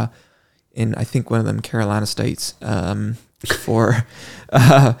in I think one of them Carolina states for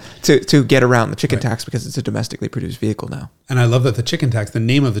to get around the chicken tax, because it's a domestically produced vehicle now. And I love that the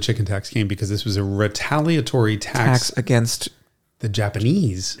name of the chicken tax came because this was a retaliatory tax against the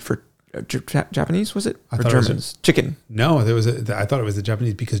Japanese for. Japanese, was it? Or Germans? Chicken. No, I thought it was the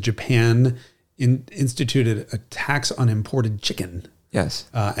Japanese, because Japan instituted a tax on imported chicken. Yes.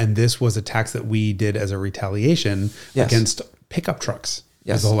 And this was a tax that we did as a retaliation against pickup trucks.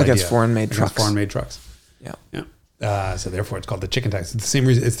 Yes, against foreign-made trucks. Foreign-made trucks. Yeah. Yeah. So therefore it's called the chicken tax. It's the same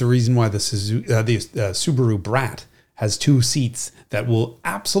reason. It's the reason why the Subaru Brat has 2 seats that will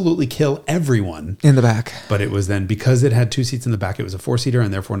absolutely kill everyone in the back. But it was then, because it had 2 seats in the back, it was a 4-seater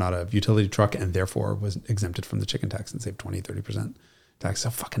and therefore not a utility truck, and therefore was exempted from the chicken tax and saved 20-30% tax. So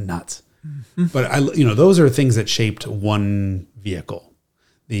fucking nuts. Mm-hmm. But those are things that shaped one vehicle.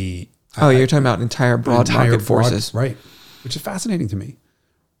 You're talking about entire market forces, right? Which is fascinating to me.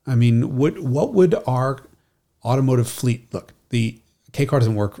 I mean, what would our automotive fleet look? The Kei car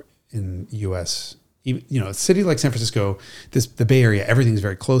doesn't work in U.S. A city like San Francisco, the Bay Area, everything's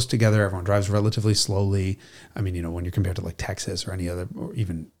very close together. Everyone drives relatively slowly. I mean, when you're compared to like Texas or any other, or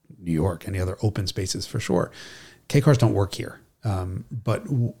even New York, any other open spaces, for sure. Kei cars don't work here. But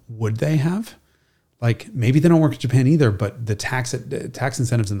would they have? Like, maybe they don't work in Japan either, but the tax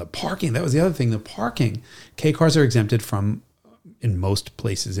incentives and the parking, that was the other thing. The parking, Kei cars are exempted from in most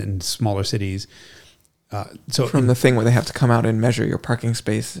places in smaller cities. The thing where they have to come out and measure your parking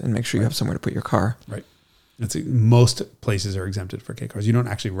space and make sure you have somewhere to put your car. Right. Most places are exempted for Kei cars. You don't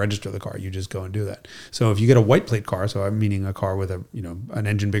actually register the car. You just go and do that. So if you get a white plate car, so I'm meaning a car with an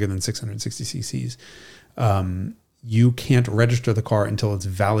engine bigger than 660 cc's, you can't register the car until it's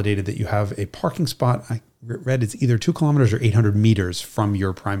validated that you have a parking spot. I read it's either 2 kilometers or 800 meters from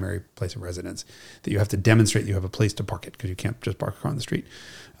your primary place of residence, that you have to demonstrate you have a place to park it, because you can't just park a car on the street.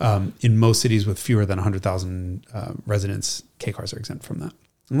 In most cities with fewer than 100,000 residents, Kei Cars are exempt from that.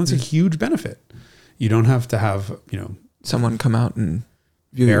 And that's a huge benefit. You don't have to have, someone come out and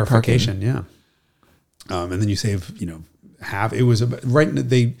view verification. Yeah. And then you save, it was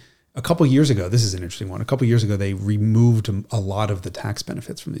a couple years ago, this is an interesting one. A couple years ago, they removed a lot of the tax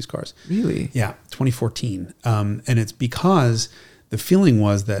benefits from these cars. Really? Yeah, 2014. And it's because the feeling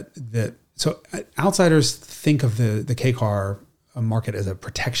was so outsiders think of the Kei car market as a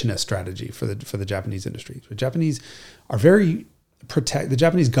protectionist strategy for the Japanese industry. So Japanese are the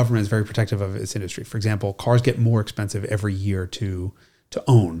Japanese government is very protective of its industry. For example, cars get more expensive every year to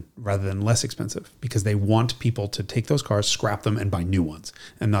own rather than less expensive, because they want people to take those cars, scrap them, and buy new ones,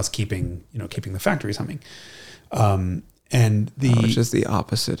 and thus keeping the factories humming. Which is the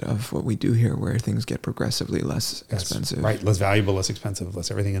opposite of what we do here, where things get progressively less expensive. Right, less valuable, less expensive,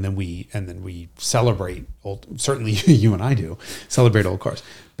 less everything, and then we celebrate old. Certainly, you and I do celebrate old cars.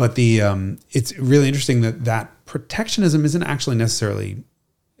 But it's really interesting that protectionism isn't actually necessarily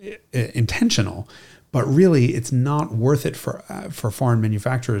intentional. But really, it's not worth it for foreign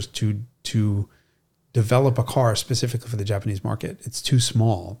manufacturers to develop a car specifically for the Japanese market. It's too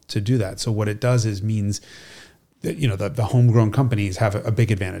small to do that. So what it does means that the homegrown companies have a big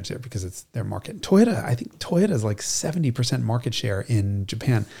advantage there, because it's their market. I think Toyota is like 70% market share in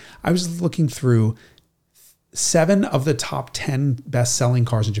Japan. I was looking through 7 of the top 10 best-selling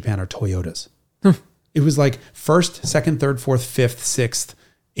cars in Japan are Toyotas. It was like 1st, 2nd, 3rd, 4th, 5th, 6th,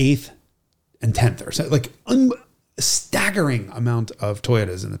 8th, and 10th, or so, like a staggering amount of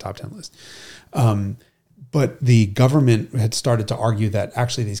Toyotas in the top 10 list. But the government had started to argue that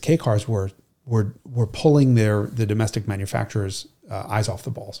actually these Kei cars were pulling the domestic manufacturers' eyes off the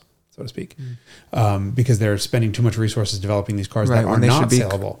balls, so to speak, because they're spending too much resources developing these cars that are not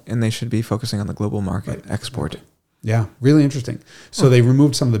saleable. And they should be focusing on the global market, export. Yeah, really interesting. So they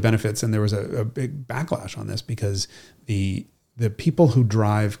removed some of the benefits, and there was a big backlash on this, because the people who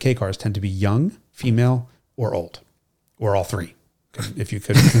drive Kei cars tend to be young, female, or old, or all three. If you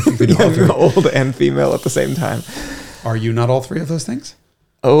could do all three. Old and female at the same time. Are you not all three of those things?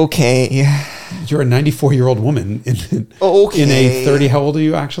 Okay. You're a 94-year-old woman in a 30. How old are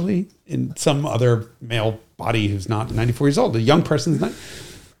you actually? In some other male body who's not 94 years old. A young person's not.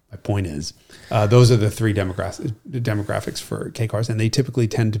 My point is, those are the 3 demographics for Kei cars, and they typically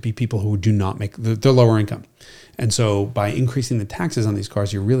tend to be people who do not make they're lower income. And so by increasing the taxes on these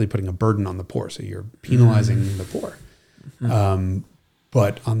cars, you're really putting a burden on the poor. So you're penalizing the poor.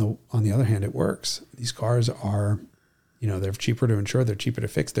 But on the other hand, it works. These cars are, they're cheaper to insure, they're cheaper to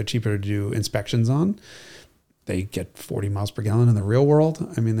fix, they're cheaper to do inspections on. They get 40 miles per gallon in the real world.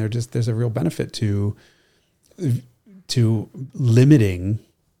 I mean, there's a real benefit to limiting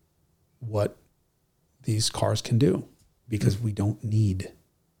what these cars can do, because we don't need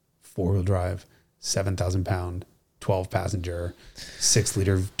 4-wheel drive, 7,000 pound, 12 passenger,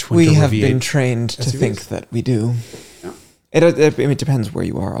 6-liter twin turbo V8. We have been trained to think that we do. Yeah. It depends where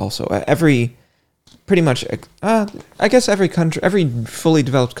you are also. Every country, every fully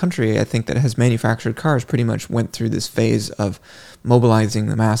developed country, I think, that has manufactured cars pretty much went through this phase of mobilizing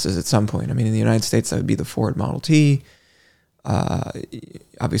the masses at some point. I mean, in the United States, that would be the Ford Model T.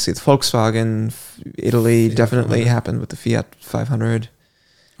 Obviously, it's Volkswagen. Italy definitely happened with the Fiat 500.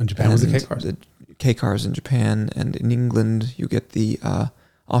 In Japan was the Kei cars. The Kei cars in Japan, and in England you get the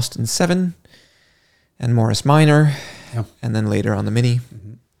Austin 7 and Morris Minor, and then later on the Mini.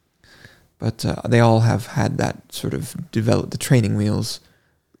 Mm-hmm. But they all have had that sort of develop the training wheels.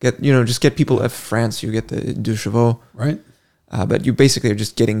 Just get people at France. You get the Deux Chevaux, right? But you basically are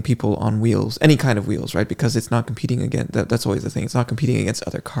just getting people on wheels, any kind of wheels, right? Because it's not competing against. That's always the thing. It's not competing against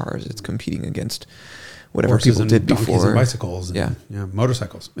other cars. It's competing against whatever horses people did before. And bicycles. And,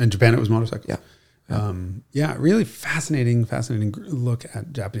 motorcycles. In Japan, it was motorcycles. Really fascinating look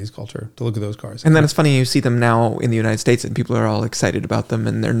at Japanese culture, to look at those cars. And then it's funny, you see them now in the United States and people are all excited about them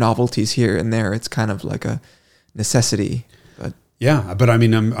and their novelties here and there. It's kind of like a necessity. But I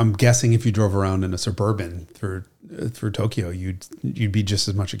mean, I'm guessing if you drove around in a Suburban through Tokyo, you'd be just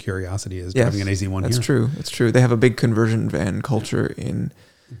as much a curiosity as driving an AZ1 That's here. true. It's true. They have a big conversion van culture in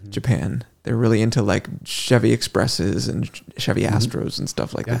Japan. They're really into like Chevy Expresses and Chevy Astros and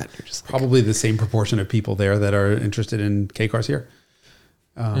stuff like that. You're just probably the same proportion of people there that are interested in Kei cars here.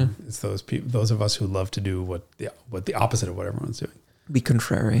 It's those of us who love to do what the opposite of what everyone's doing. Be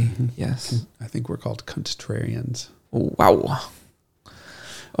contrary. Yes. I think we're called contrarians. Oh, wow.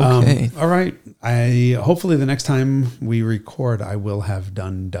 Okay. All right. Hopefully the next time we record, I will have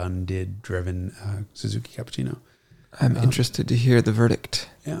driven Suzuki Cappuccino. I'm interested to hear the verdict.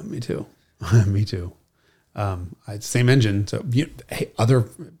 Yeah, me too. Me too. Same engine. So, other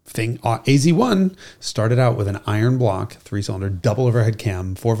thing, AZ1 started out with an iron block, 3-cylinder, double overhead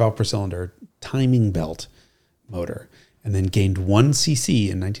cam, 4-valve per cylinder, timing belt motor, and then gained 1 cc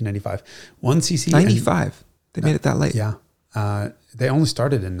in 1995. 1 cc. 95. They made it that late. Yeah. They only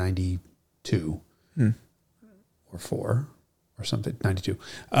started in 92 or 4 or something, 92.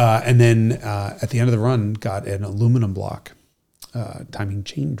 And then at the end of the run, got an aluminum block, timing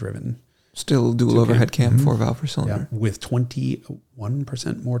chain driven. Still dual overhead cam, 4-valve per cylinder. Yeah, with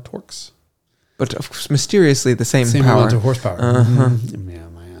 21% more torques. But mysteriously the same power. Amount of horsepower. Uh-huh. Yeah,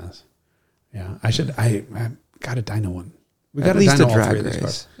 my ass. Yeah, I got a dyno one. We At got least a a dyno all drag three of these race.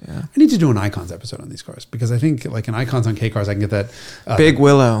 cars. Yeah. I need to do an Icons episode on these cars because I think like an Icons on Kei Cars, I can get that. Big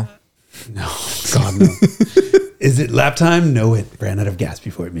Willow. No, God, no. Is it lap time? No, it ran out of gas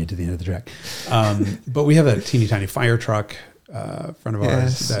before it made to the end of the track. But we have a teeny tiny fire truck, friend of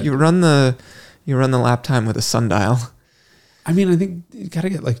ours. Yes. You run the lap time with a sundial. I mean, I think you got to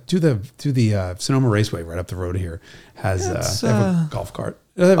get like do the Sonoma Raceway right up the road here has they have a golf cart.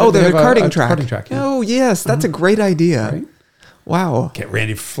 They have a karting track. Karting track. Yeah. Oh yes, that's a great idea. Right? Wow. Get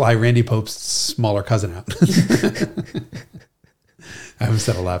Randy Pope's smaller cousin out. I haven't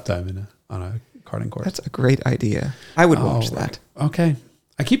set a lap time on a karting course. That's a great idea. I would watch that. Okay.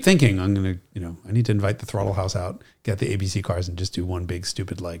 I keep thinking I'm going to, I need to invite the Throttle House out, get the ABC cars and just do one big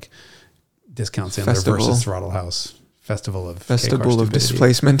stupid like discount Sandler versus Throttle House festival of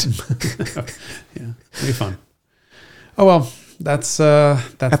displacement. Yeah. It'll be fun. Oh, well, that's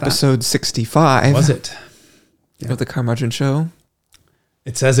episode 65. Was it? Of the Carmudgeon Show.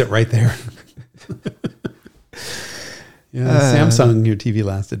 It says it right there. Yeah, Samsung, your TV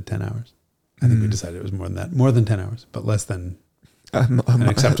lasted 10 hours. I think we decided it was more than that. More than 10 hours, but less than an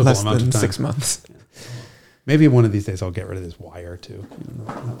acceptable amount of time. 6 months. Yeah. Maybe one of these days I'll get rid of this wire too.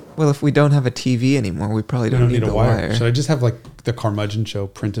 Well, if we don't have a TV anymore, we probably don't need the wire. Should I just have like the Carmudgeon Show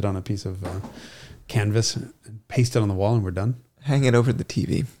printed on a piece of canvas and paste it on the wall and we're done? Hang it over the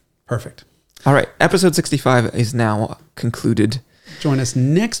TV. Perfect. All right. Episode 65 is now concluded. Join us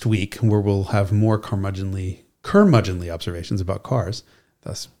next week where we'll have more curmudgeonly observations about cars,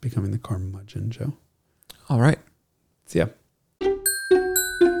 thus becoming the Carmudgeon Show. All right. See ya.